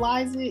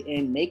externalize it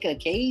and make a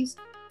case,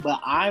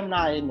 but I'm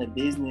not in the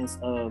business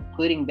of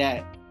putting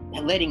that,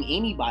 letting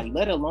anybody,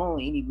 let alone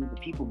any group of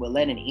people, but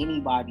letting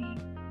anybody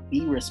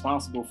be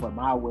responsible for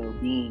my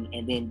well-being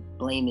and then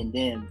blaming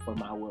them for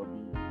my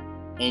well-being.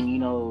 And you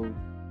know,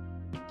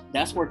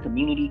 that's where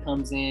community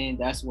comes in.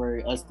 That's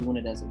where us doing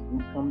it as a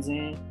group comes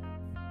in.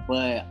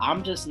 But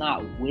I'm just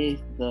not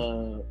with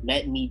the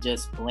let me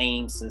just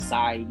blame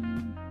society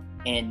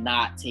and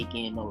not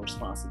taking no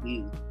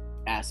responsibility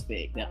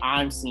aspect that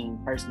I'm seeing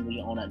personally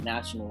on a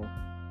national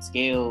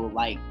scale.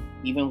 Like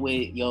even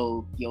with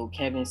yo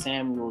Kevin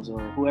Samuels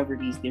or whoever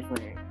these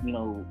different you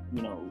know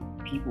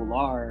people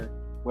are,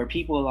 where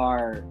people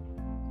are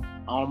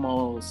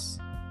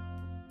almost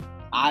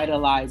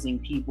idolizing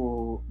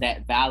people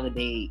that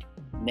validate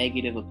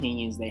negative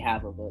opinions they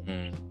have of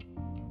others.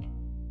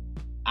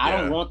 I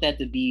don't want that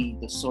to be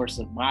the source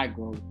of my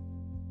growth.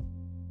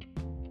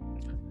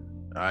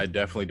 I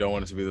definitely don't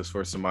want it to be the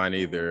source of mine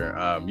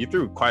either. You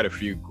threw quite a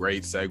few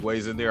great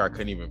segues in there. I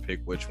couldn't even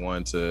pick which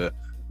one to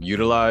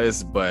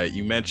utilize, but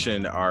you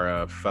mentioned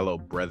our fellow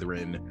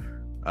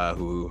brethren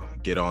who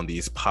get on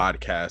these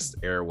podcast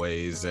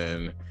airways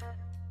and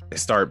they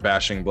start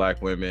bashing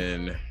Black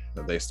women.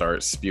 They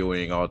start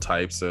spewing all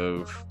types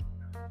of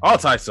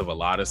a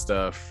lot of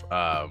stuff.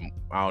 I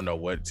don't know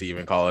what to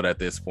even call it at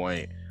this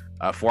point.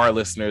 For our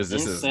listeners,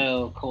 this is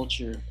incel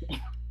culture.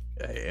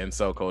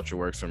 Incel culture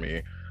works for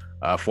me.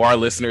 For our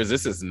listeners,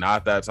 this is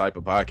not that type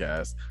of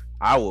podcast.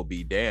 I will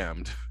be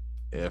damned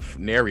if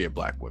nary a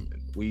Black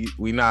women. We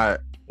not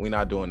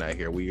doing that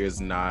here. We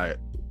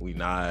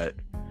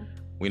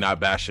not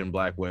bashing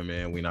Black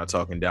women. We not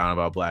talking down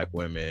about Black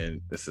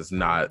women. This is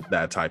not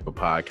that type of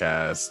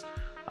podcast.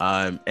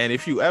 And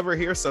if you ever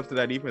hear something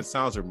that even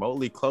sounds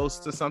remotely close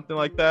to something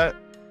like that,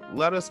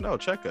 let us know.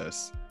 Check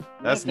us.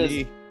 That's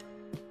me.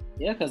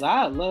 Yeah, because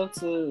I love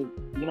to,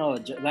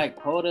 like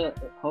hold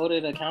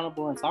it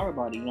accountable and talk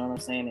about it, you know what I'm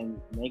saying?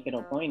 And make it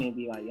a point and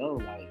be like, yo,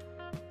 like,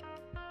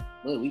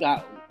 look,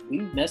 we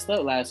messed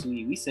up last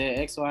week. We said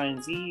X, Y,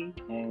 and Z,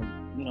 and,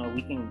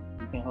 we can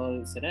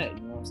hold it to that,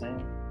 you know what I'm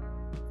saying?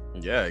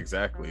 Yeah,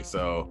 exactly.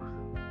 So,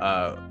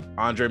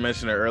 Andre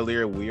mentioned it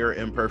earlier, we are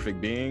imperfect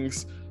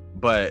beings,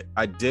 but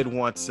I did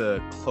want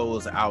to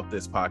close out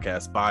this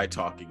podcast by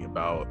talking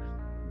about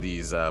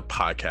these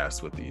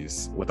podcasts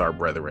with our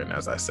brethren,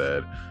 as I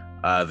said.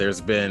 There's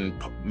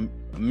been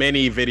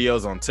many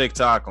videos on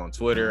TikTok, on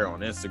Twitter, on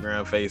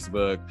Instagram,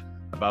 Facebook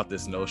about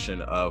this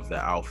notion of the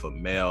alpha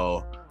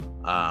male.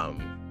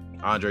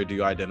 Andre, do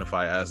you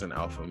identify as an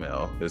alpha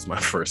male? Is my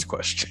first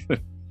question.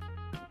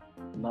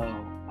 No,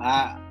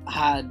 I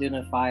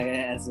identify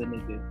as a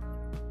nigga.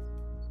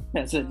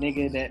 That's a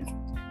nigga that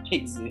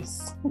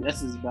exists.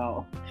 That's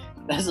about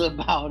as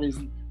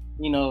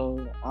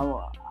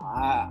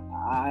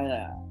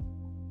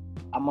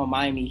I'm a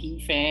Miami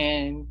Heat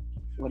fan.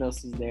 What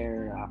else is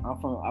there?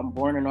 I'm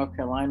born in North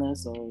Carolina,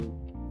 so you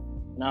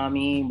know what I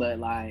mean. But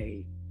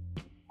like,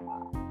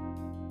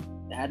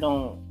 I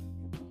don't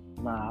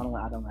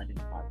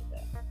identify with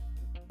that.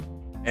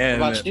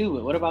 And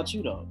what about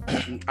you though?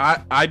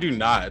 I do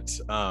not.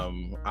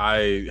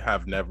 I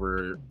have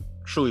never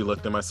truly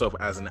looked at myself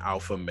as an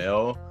alpha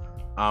male.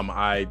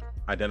 I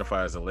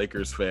identify as a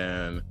Lakers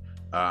fan.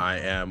 I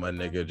am a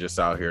nigga just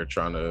out here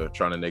trying to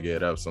nigga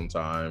it up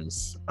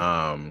sometimes.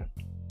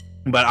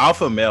 But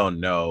alpha male,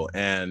 no.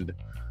 And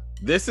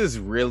this is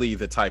really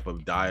the type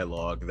of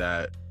dialogue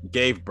that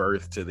gave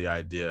birth to the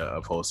idea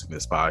of hosting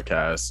this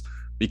podcast,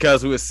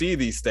 because we would see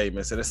these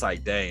statements and it's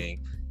like,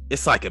 dang,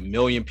 it's like 1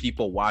 million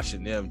people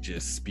watching them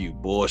just spew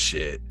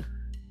bullshit.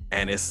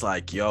 And it's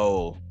like,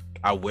 yo,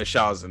 I wish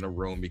I was in the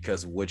room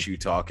because of what you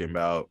talking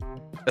about.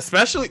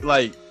 Especially,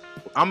 like,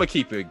 I'm gonna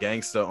keep it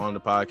gangsta on the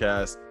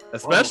podcast.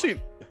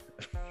 Especially,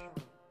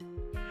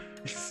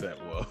 he said,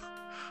 "Whoa,"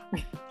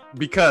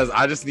 because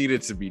I just need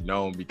it to be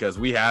known, because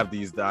we have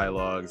these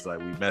dialogues, like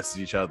we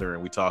message each other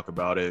and we talk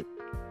about it.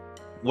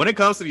 When it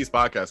comes to these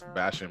podcasts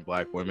bashing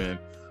Black women,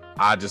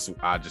 I just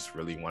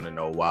really want to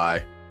know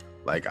why.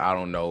 Like, I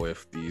don't know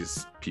if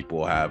these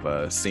people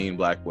have seen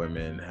Black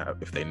women,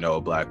 if they know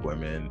Black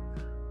women.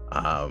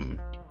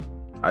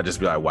 I just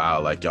be like,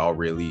 wow, like y'all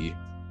really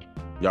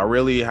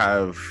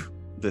have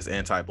this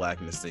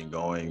anti-Blackness thing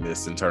going,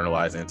 this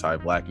internalized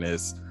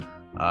anti-Blackness.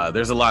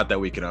 There's a lot that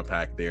we can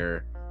unpack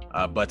there.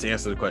 But to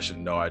answer the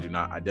question, no, I do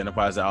not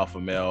identify as an alpha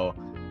male.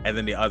 And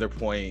then the other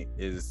point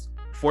is,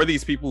 for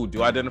these people who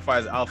do identify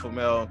as alpha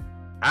male,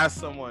 as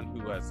someone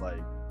who has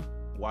like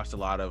watched a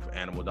lot of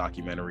animal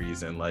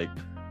documentaries and like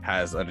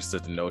has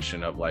understood the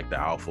notion of like the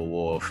alpha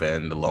wolf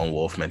and the lone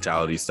wolf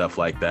mentality, stuff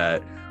like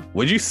that,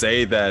 would you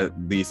say that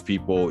these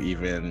people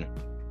even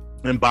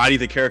embody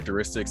the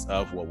characteristics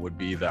of what would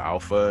be the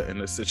alpha in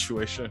this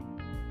situation?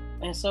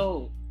 And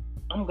so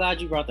I'm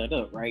glad you brought that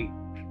up, right?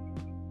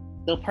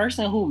 The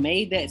person who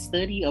made that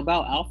study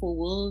about alpha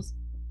wolves,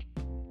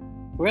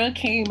 bruh,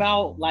 came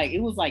out like, it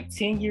was like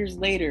 10 years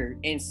later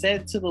and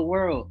said to the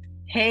world,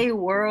 hey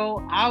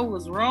world, I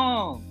was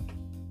wrong.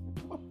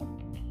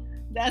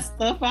 That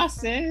stuff I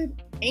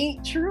said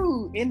ain't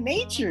true in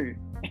nature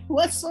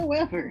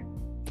whatsoever.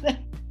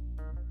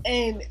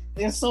 And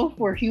so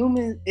for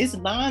humans, it's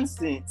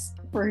nonsense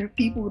for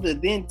people to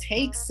then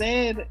take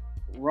said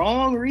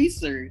wrong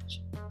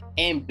research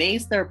and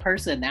base their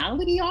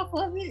personality off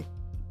of it.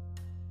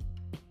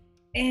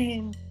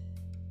 And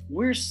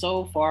we're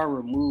so far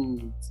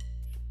removed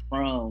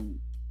from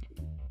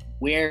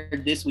where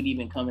this would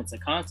even come into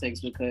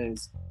context,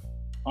 because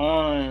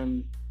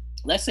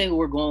let's say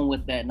we're going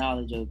with that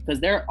knowledge of, because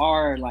there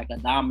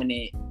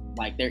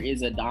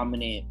is a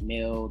dominant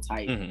male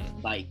type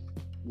like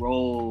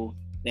role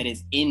that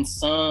is in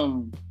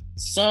some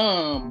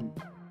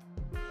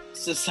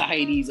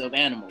societies of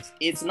animals.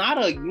 It's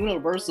not a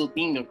universal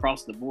thing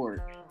across the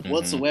board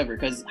whatsoever,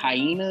 because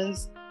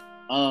hyenas,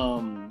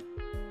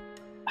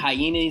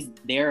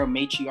 they're a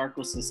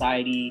matriarchal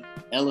society.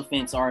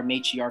 Elephants are a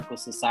matriarchal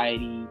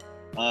society.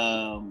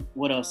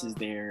 What else is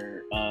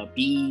there?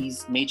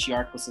 Bees,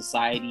 matriarchal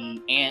society.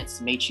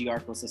 Ants,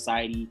 matriarchal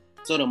society.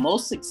 So the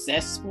most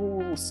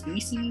successful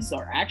species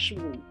are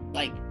actual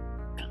like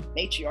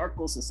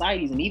matriarchal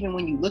societies. And even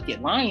when you look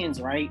at lions,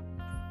 right?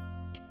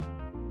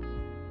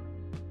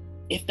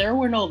 If there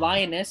were no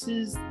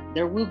lionesses,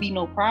 there will be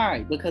no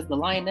pride, because the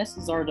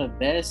lionesses are the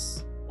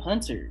best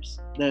hunters.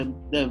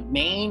 The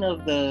mane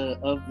of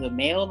the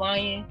male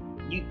lion,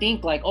 you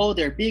think like, oh,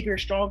 they're bigger,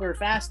 stronger,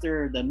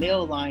 faster. The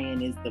male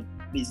lion is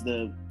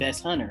the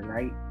best hunter,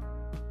 right?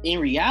 In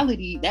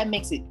reality, that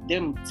makes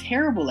them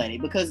terrible at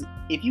it, because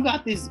if you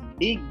got this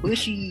big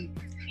bushy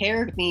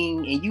hair thing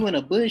and you in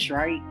a bush,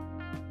 right,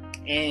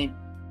 and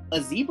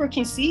a zebra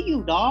can see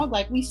you, dog.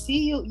 Like, we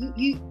see you,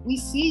 we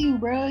see you,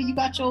 bro. You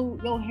got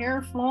your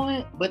hair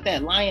flowing, but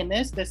that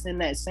lioness that's in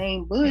that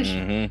same bush,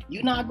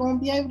 you're not gonna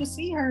be able to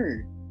see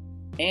her.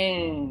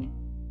 And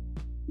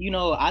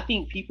I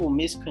think people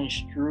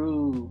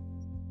misconstrue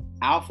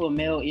alpha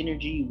male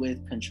energy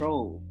with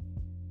control.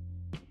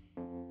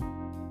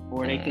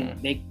 Or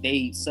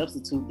they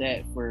substitute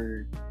that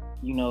for,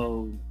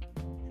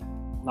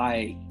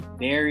 like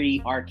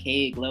very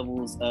archaic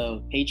levels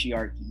of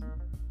patriarchy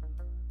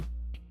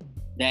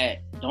that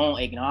don't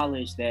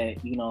acknowledge that,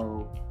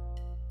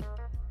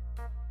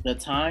 the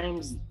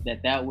times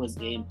that was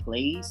in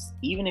place.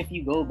 Even if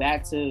you go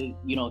back to,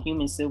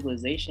 human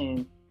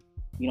civilization,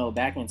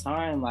 back in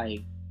time, like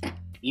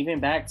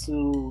even back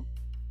to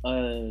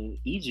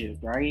Egypt,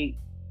 right?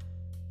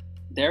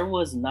 There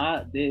was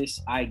not this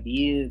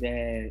idea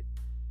that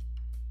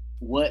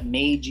what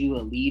made you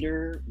a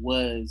leader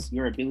was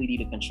your ability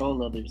to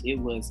control others. It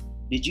was,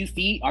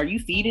 are you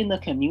feeding the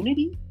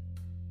community?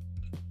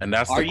 And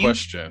that's the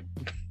question.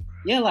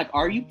 Yeah, like,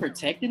 are you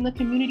protecting the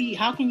community?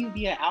 How can you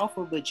be an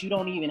alpha but you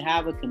don't even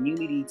have a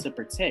community to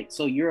protect?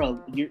 So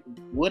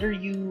what are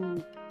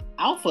you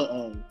alpha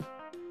of?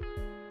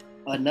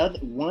 Another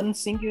one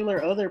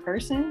singular other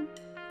person?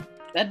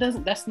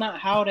 That's not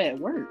how that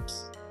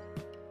works.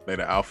 They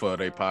the alpha of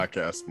their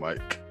podcast,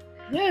 Mike.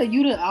 Yeah,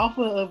 you the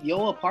alpha of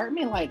your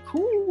apartment. Like,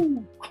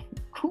 cool.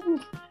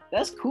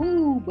 That's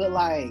cool. But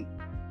like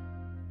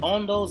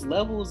on those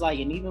levels, like,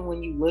 and even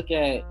when you look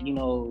at,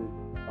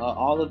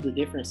 all of the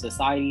different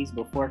societies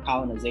before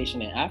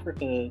colonization in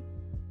Africa,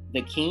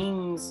 the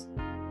kings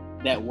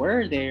that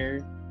were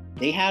there,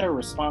 they had a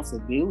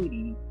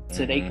responsibility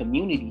to their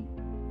community.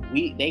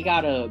 They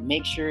gotta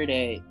make sure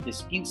that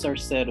disputes are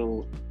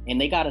settled, and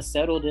they gotta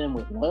settle them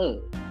with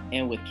love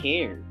and with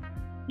care.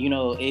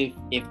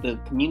 If the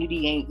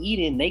community ain't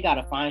eating, they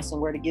gotta find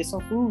somewhere to get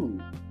some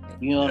food.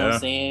 You know what I'm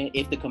saying?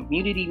 If the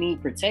community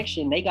need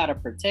protection, they gotta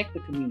protect the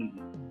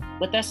community.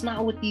 But that's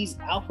not what these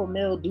alpha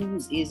male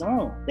dudes is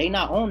on. They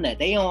not on that.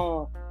 They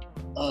on,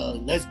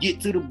 let's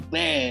get to the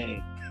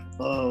bag.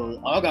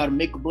 I gotta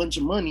make a bunch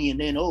of money, and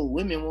then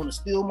women want to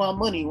steal my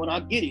money when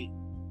I get it.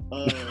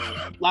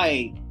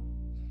 Like,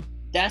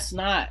 that's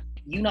not.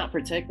 You're not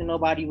protecting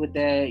nobody with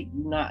that.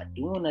 You're not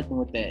doing nothing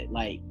with that.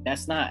 Like,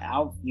 that's not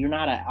alpha. You're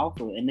not an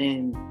alpha. And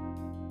then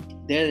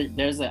if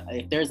there's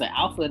an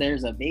alpha,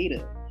 there's a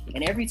beta.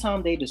 And every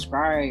time they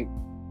describe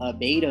a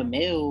beta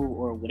male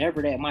or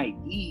whatever that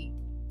might be,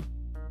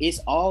 it's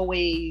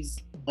always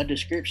a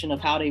description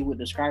of how they would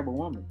describe a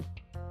woman.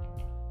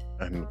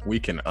 And we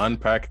can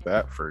unpack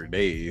that for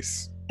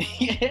days.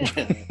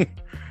 Yeah.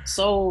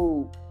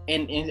 So,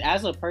 and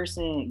as a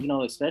person,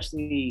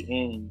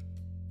 especially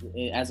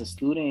as a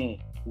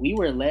student,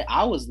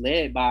 I was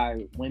led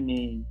by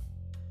women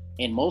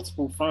in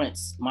multiple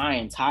fronts my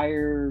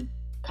entire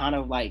kind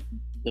of like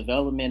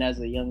development as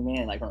a young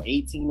man. Like from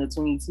 18 to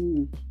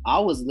 22, I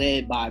was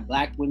led by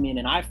Black women,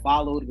 and I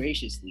followed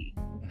graciously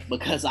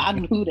because I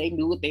knew they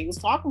knew what they was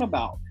talking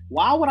about.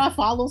 Why would I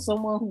follow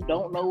someone who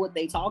don't know what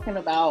they talking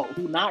about,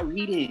 who not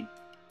reading?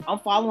 I'm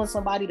following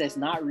somebody that's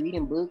not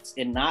reading books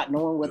and not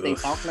knowing what they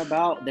talking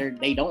about.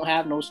 They don't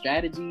have no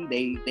strategy.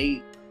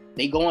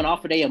 They going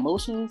off of their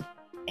emotions.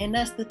 And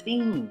that's the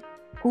thing.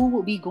 Who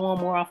would be going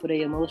more off of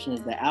their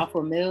emotions? The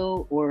alpha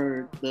male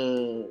or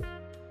the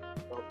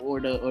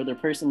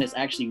person that's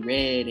actually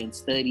read and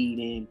studied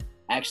and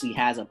actually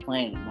has a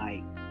plan?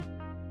 Like,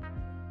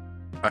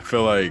 I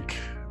feel like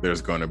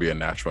there's going to be a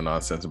natural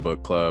nonsense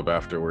book club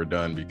after we're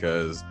done,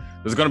 because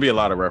there's going to be a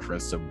lot of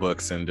reference to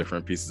books and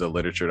different pieces of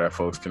literature that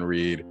folks can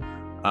read.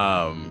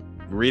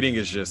 Reading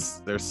is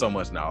just, there's so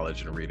much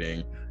knowledge in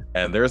reading.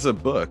 And there's a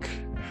book,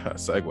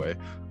 segue,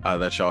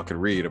 that y'all could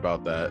read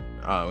about that.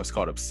 It's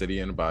called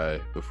Obsidian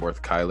by Before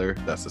Kyler.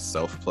 That's a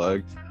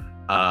self-plug.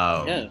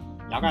 Yeah,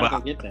 y'all gotta go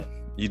get that.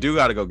 You do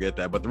gotta go get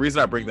that. But the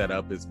reason I bring that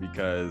up is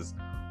because,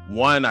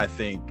 one, I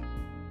think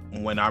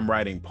when I'm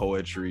writing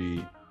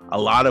poetry, a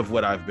lot of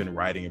what I've been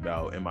writing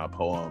about in my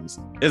poems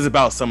is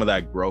about some of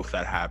that growth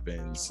that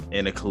happens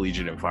in a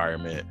collegiate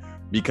environment.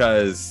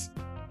 Because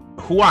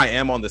who I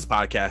am on this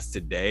podcast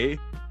today,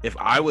 if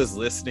I was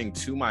listening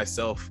to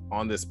myself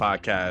on this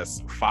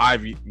podcast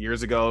 5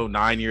 years ago,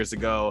 9 years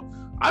ago,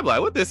 I'd be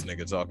like, what this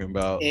nigga talking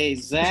about?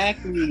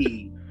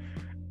 Exactly.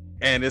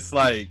 And it's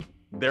like,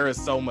 there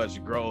is so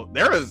much growth.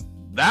 There is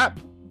that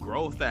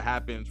growth that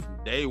happens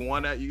from day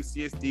one at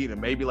UCSD to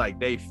maybe like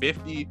day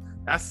 50.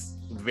 That's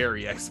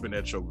very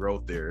exponential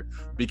growth there,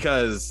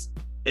 because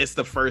it's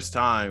the first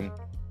time,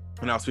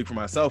 and I'll speak for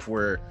myself,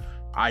 where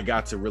I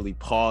got to really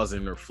pause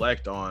and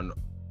reflect on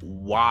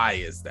why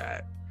is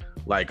that?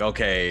 Like,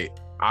 okay,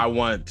 I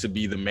want to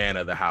be the man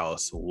of the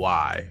house.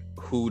 Why?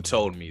 Who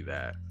told me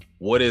that?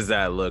 What does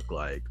that look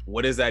like?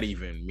 What does that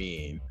even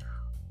mean?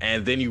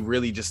 And then you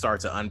really just start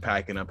to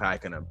unpack and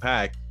unpack and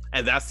unpack.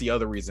 And that's the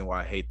other reason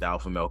why I hate the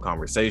alpha male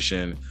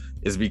conversation,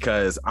 is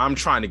because I'm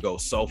trying to go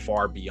so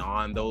far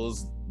beyond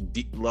those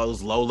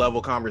low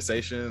level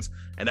conversations.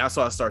 And that's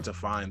what I start to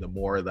find the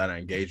more that I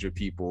engage with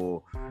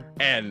people.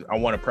 And I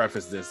want to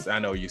preface this, I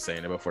know you're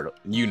saying it before,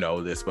 you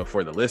know this, but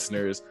for the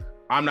listeners,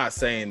 I'm not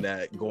saying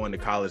that going to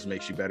college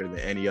makes you better than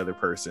any other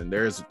person.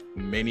 There's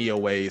many a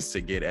ways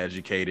to get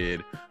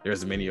educated.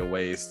 There's many a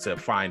ways to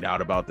find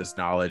out about this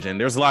knowledge. And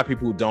there's a lot of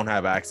people who don't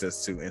have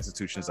access to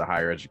institutions of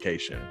higher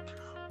education.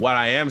 What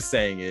I am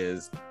saying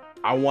is,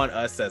 I want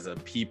us as a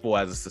people,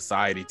 as a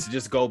society, to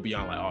just go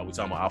beyond like, oh, we're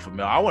talking about alpha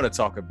male. I want to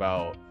talk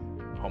about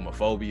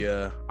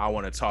homophobia. I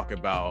want to talk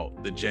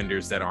about the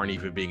genders that aren't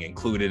even being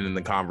included in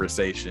the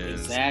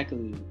conversations.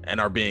 Exactly. And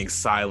are being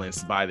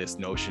silenced by this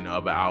notion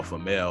of an alpha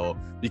male,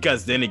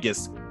 because then it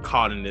gets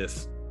caught in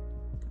this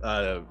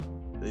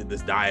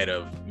diet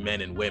of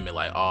men and women,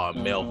 like, oh,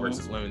 male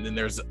versus women. Then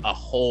there's a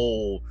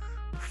whole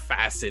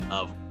facet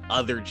of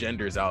other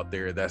genders out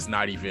there that's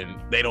not even,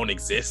 they don't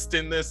exist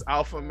in this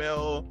alpha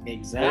male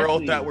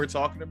world that we're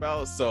talking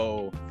about.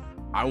 So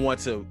I want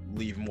to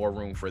leave more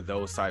room for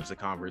those types of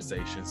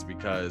conversations,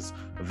 because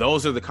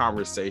those are the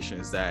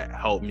conversations that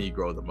helped me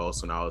grow the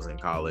most when I was in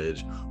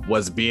college,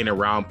 was being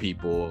around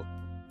people.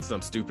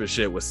 Some stupid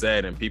shit was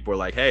said and people were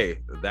like, hey,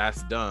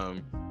 that's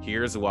dumb,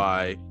 here's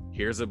why,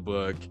 here's a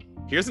book,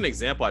 here's an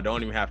example I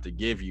don't even have to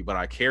give you, but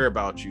I care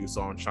about you,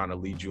 so I'm trying to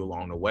lead you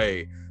along the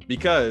way.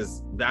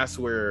 Because that's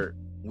where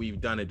we've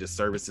done a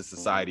disservice to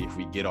society if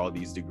we get all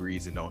these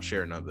degrees and don't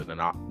share none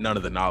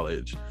of the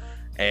knowledge.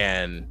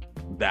 And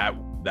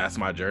that's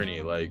my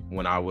journey. Like,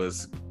 when I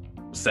was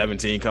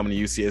 17 coming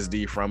to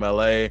UCSD from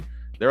LA,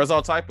 there was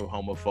all type of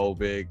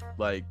homophobic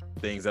like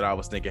things that I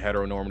was thinking,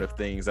 heteronormative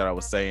things that I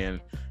was saying,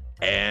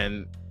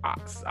 and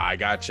I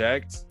got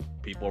checked,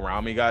 people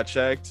around me got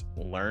checked,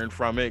 learned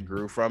from it,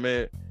 grew from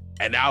it.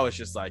 And now it's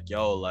just like,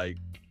 yo, like,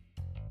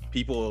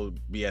 people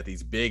be at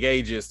these big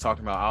ages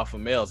talking about alpha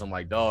males. I'm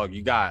like, dog,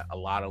 you got a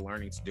lot of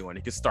learning to do, and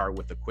it could start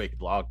with a quick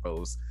blog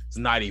post. It's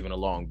not even a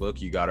long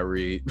book you got to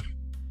read.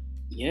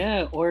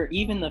 Yeah, or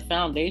even the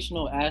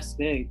foundational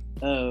aspect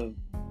of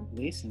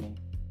listening.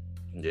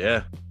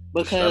 Yeah.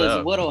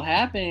 Because what'll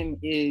happen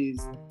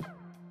is,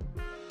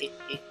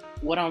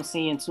 what I'm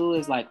seeing too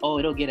is like, oh,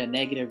 it'll get a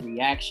negative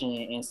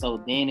reaction, and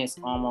so then it's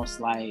almost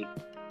like,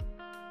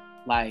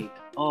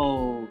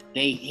 oh,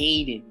 they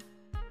hated,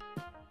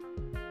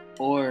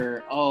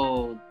 or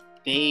oh,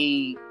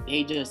 they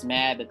just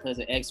mad because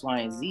of X, Y,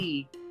 and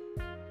Z.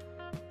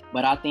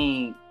 But I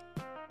think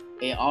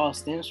it all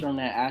stems from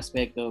that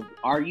aspect of,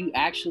 are you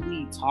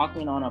actually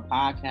talking on a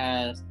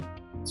podcast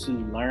to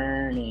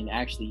learn and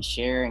actually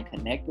share and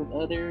connect with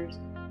others?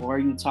 Or are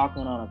you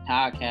talking on a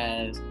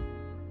podcast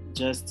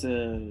just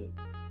to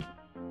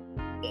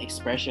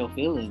express your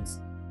feelings?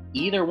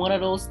 Either one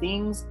of those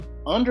things,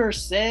 under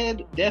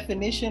said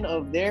definition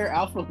of their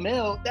alpha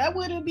male, that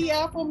wouldn't be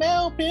alpha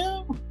male,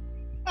 pimp.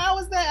 How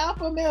is that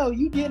alpha male?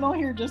 You getting on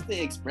here just to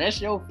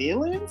express your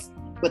feelings?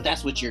 But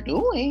that's what you're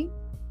doing.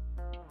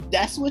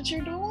 That's what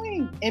you're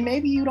doing. And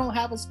maybe you don't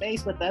have a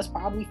space, but that's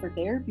probably for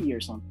therapy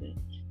or something.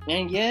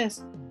 And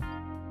yes,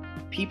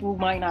 people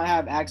might not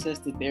have access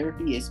to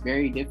therapy. It's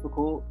very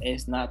difficult.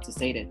 It's not to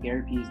say that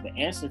therapy is the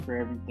answer for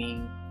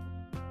everything,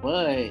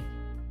 but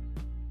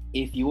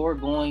if you're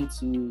going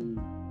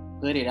to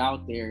put it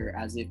out there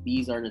as if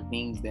these are the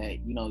things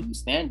that, you know, you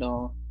stand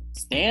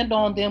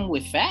on them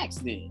with facts.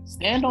 Then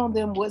stand on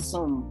them with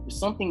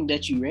something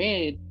that you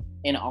read.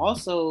 And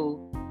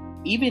also,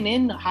 even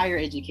in higher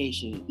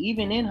education,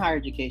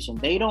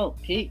 they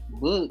don't pick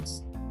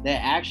books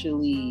that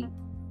actually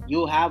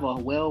you'll have a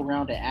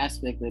well-rounded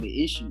aspect of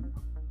the issue.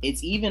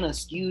 It's even a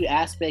skewed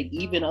aspect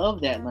even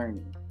of that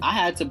learning. I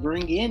had to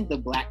bring in the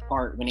Black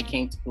part when it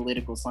came to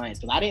political science,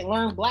 because I didn't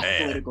learn Black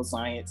political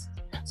science.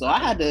 So I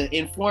had to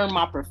inform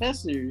my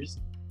professors,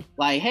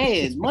 like,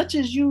 hey, as much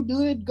as you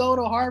did go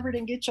to Harvard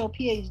and get your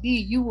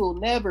PhD, you will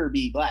never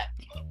be Black.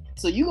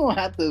 So you're going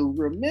to have to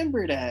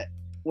remember that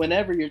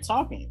whenever you're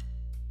talking.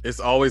 It's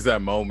always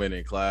that moment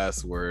in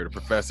class where the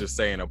professor's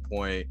saying a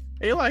point,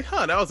 and you're like,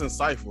 huh, that was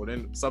insightful.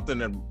 Then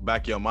something in the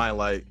back of your mind,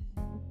 like,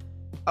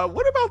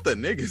 what about the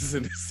niggas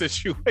in this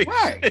situation?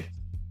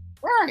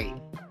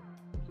 Right.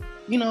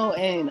 You know,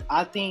 and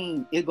I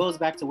think it goes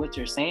back to what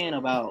you're saying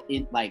about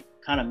it, like,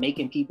 kind of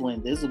making people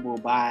invisible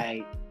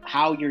by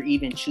how you're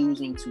even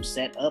choosing to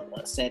set up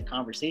a said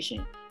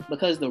conversation.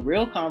 Because the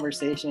real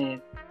conversation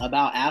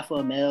about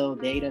alpha male,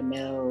 beta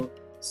male,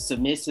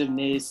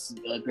 submissiveness,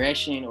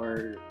 aggression,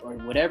 or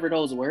whatever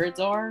those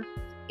words are,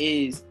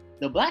 is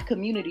the Black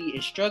community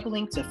is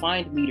struggling to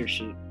find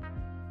leadership.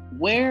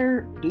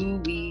 Where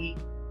do we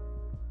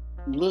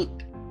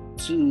look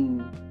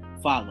to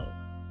follow?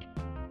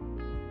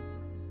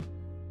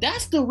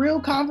 That's the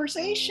real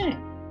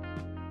conversation.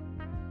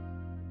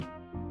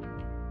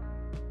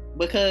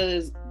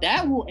 because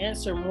that will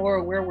answer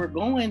more where we're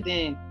going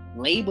than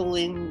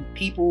labeling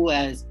people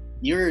as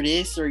you're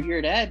this or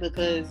you're that,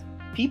 because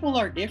people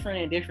are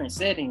different in different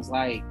settings.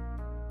 Like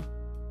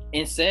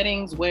in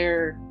settings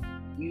where,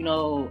 you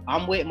know,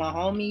 I'm with my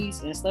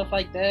homies and stuff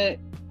like that,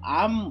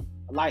 I'm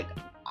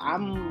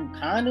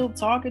kind of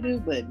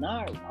talkative, but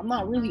I'm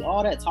not really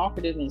all that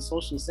talkative in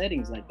social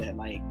settings like that.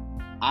 Like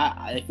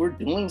if we're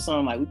doing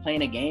something, like we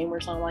playing a game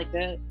or something like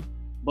that.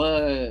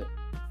 But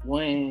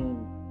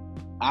when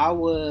I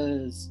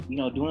was, you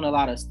know, doing a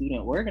lot of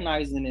student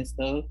organizing and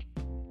stuff,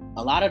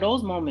 a lot of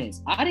those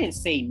moments, I didn't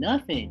say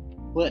nothing,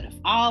 but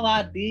all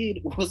I did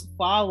was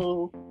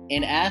follow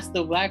and ask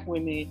the Black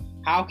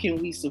women, how can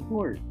we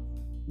support?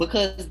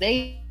 Because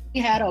they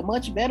had a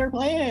much better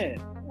plan.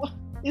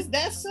 It's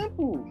that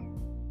simple.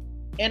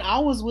 And I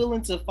was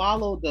willing to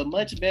follow the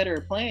much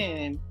better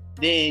plan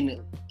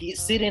than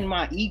sit in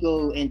my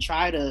ego and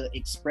try to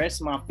express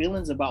my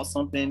feelings about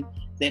something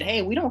that,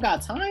 hey, we don't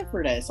got time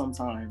for that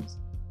sometimes.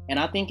 And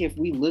I think if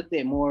we looked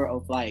at more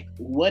of like,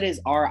 what is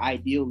our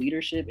ideal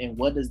leadership and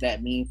what does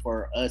that mean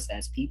for us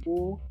as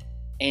people,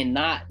 and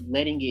not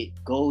letting it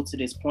go to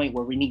this point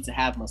where we need to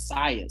have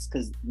messiahs,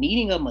 because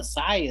needing a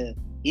messiah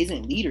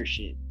isn't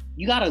leadership.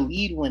 You got to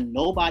lead when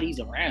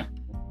nobody's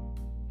around.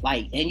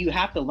 Like, and you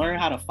have to learn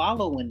how to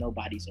follow when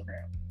nobody's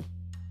around.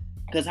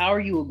 Because how are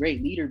you a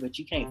great leader, but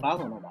you can't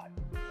follow nobody?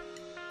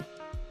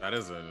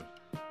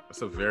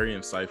 That's a very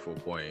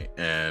insightful point.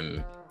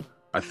 And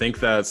I think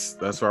that's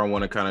where I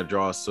want to kind of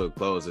draw us to a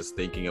close, is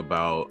thinking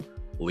about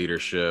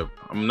leadership.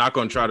 I'm not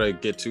going to try to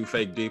get too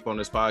fake deep on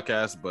this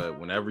podcast, but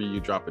whenever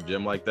you drop a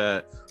gem like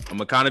that, I'm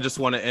gonna kind of just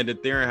want to end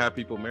it there and have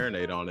people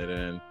marinate on it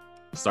and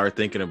start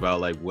thinking about,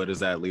 like, what does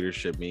that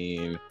leadership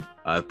mean?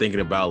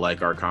 Thinking about,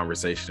 like, our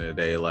conversation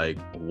today, like,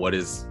 what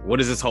is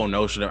this whole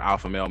notion of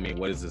alpha male mean?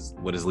 What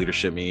does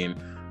leadership mean?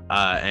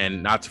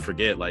 And not to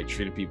forget, like,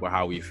 treating people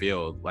how we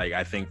feel. Like,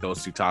 I think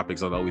those two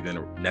topics, although we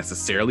didn't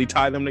necessarily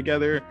tie them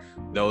together,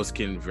 those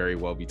can very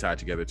well be tied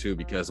together too,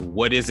 because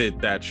what is it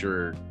that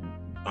you're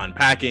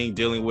unpacking,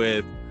 dealing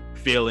with,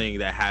 feeling,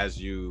 that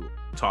has you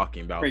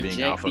talking about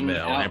being alpha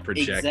male and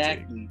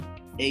projecting?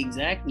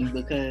 Exactly.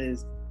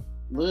 Because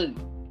look,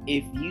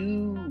 if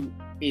you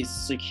is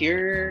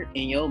secure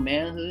in your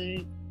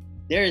manhood,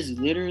 there's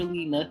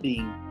literally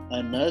nothing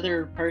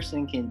another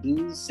person can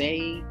do,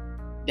 say,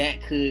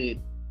 that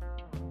could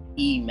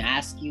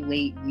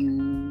emasculate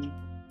you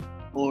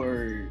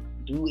or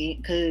do it.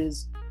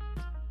 Because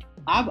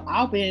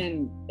I've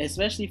been,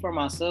 especially for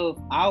myself,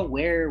 I'll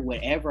wear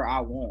whatever I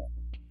want.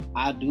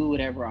 I'll do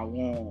whatever I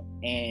want.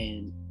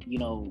 And, you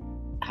know,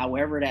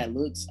 however that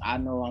looks, I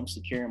know I'm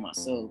secure in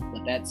myself.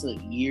 But that took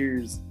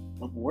years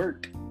of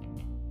work.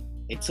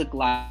 It took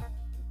like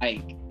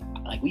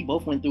we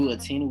both went through a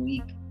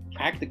 10-week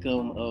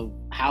practicum of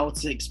how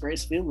to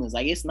express feelings.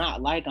 Like, it's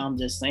not like I'm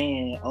just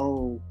saying,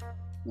 oh,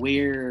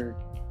 we're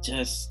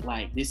just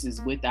like, this is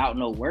without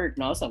no work.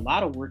 No, it's a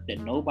lot of work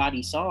that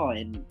nobody saw,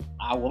 and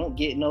I won't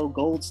get no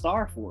gold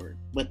star for it.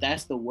 But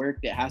that's the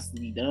work that has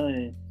to be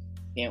done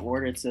in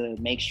order to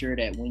make sure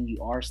that when you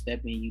are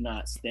stepping, you're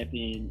not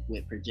stepping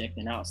with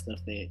projecting out stuff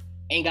that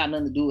ain't got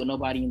nothing to do with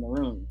nobody in the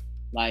room.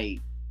 Like,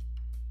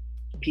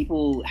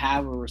 people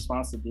have a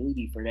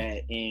responsibility for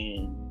that,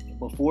 and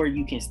before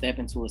you can step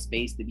into a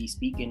space to be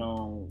speaking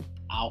on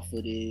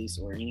alpha this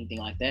or anything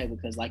like that,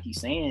 because like you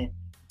saying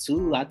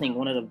too, I think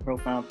one of the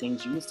profound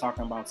things you was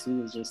talking about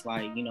too is just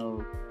like, you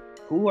know,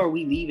 who are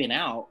we leaving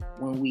out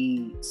when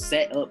we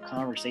set up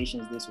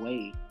conversations this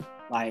way?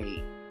 Like,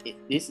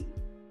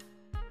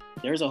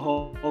 there's a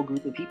whole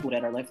group of people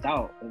that are left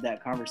out of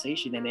that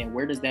conversation, and then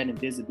where does that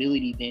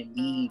invisibility then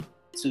lead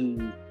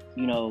to,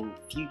 you know,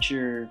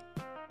 future,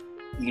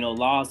 you know,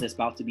 laws that's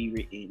about to be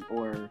written,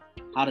 or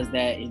how does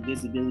that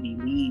invisibility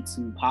lead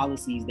to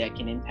policies that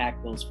can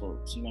impact those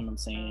folks? You know what I'm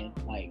saying?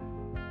 Like,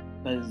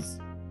 because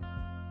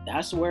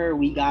that's where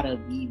we gotta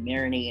be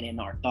marinating in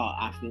our thought,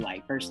 I feel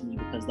like, personally,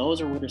 because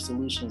those are where the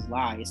solutions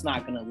lie. It's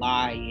not gonna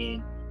lie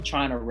in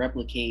trying to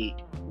replicate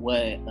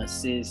what a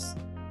cis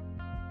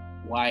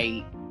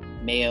white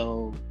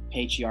male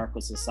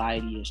patriarchal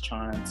society is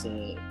trying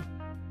to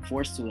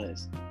force to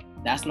us.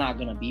 That's not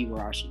gonna be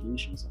where our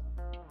solutions are.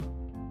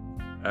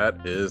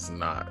 That is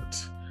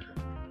not.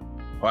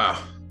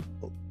 Wow.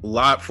 A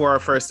lot for our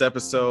first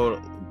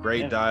episode.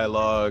 Great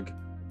dialogue.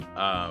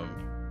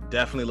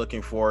 Definitely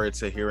looking forward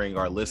to hearing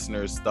our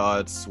listeners'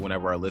 thoughts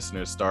whenever our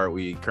listeners start.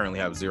 We currently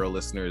have 0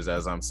 listeners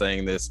as I'm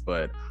saying this,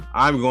 but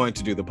I'm going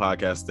to do the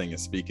podcast thing and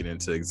speak it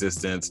into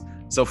existence.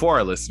 So for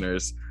our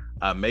listeners,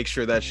 make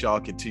sure that y'all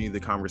continue the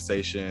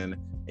conversation,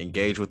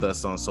 engage with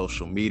us on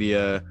social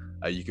media.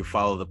 You can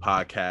follow the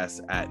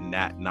podcast at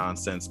Nat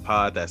Nonsense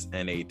Pod. That's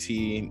NAT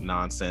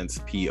Nonsense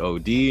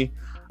POD.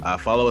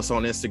 Follow us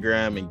on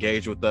Instagram,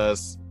 engage with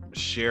us,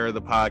 share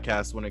the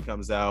podcast when it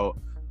comes out.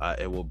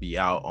 It will be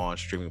out on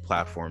streaming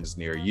platforms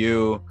near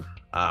you.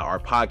 Our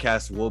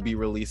podcast will be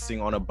releasing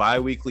on a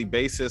bi-weekly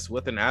basis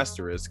with an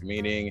asterisk,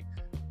 meaning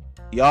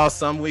y'all,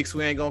 some weeks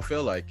we ain't gonna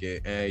feel like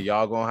it, and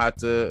y'all gonna have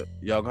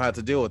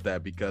to deal with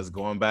that, because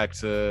going back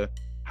to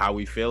how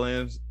we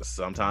feeling.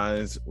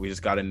 Sometimes we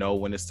just got to know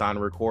when it's time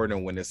to record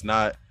and when it's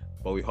not,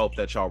 but we hope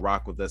that y'all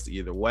rock with us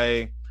either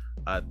way.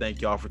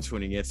 Thank y'all for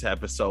tuning in to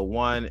episode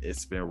 1.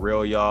 It's been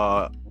real,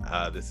 y'all.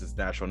 This is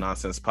Natural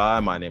Nonsense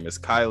Pod. My name is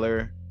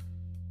Kyler.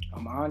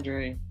 I'm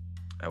Andre.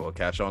 And we'll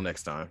catch y'all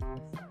next time.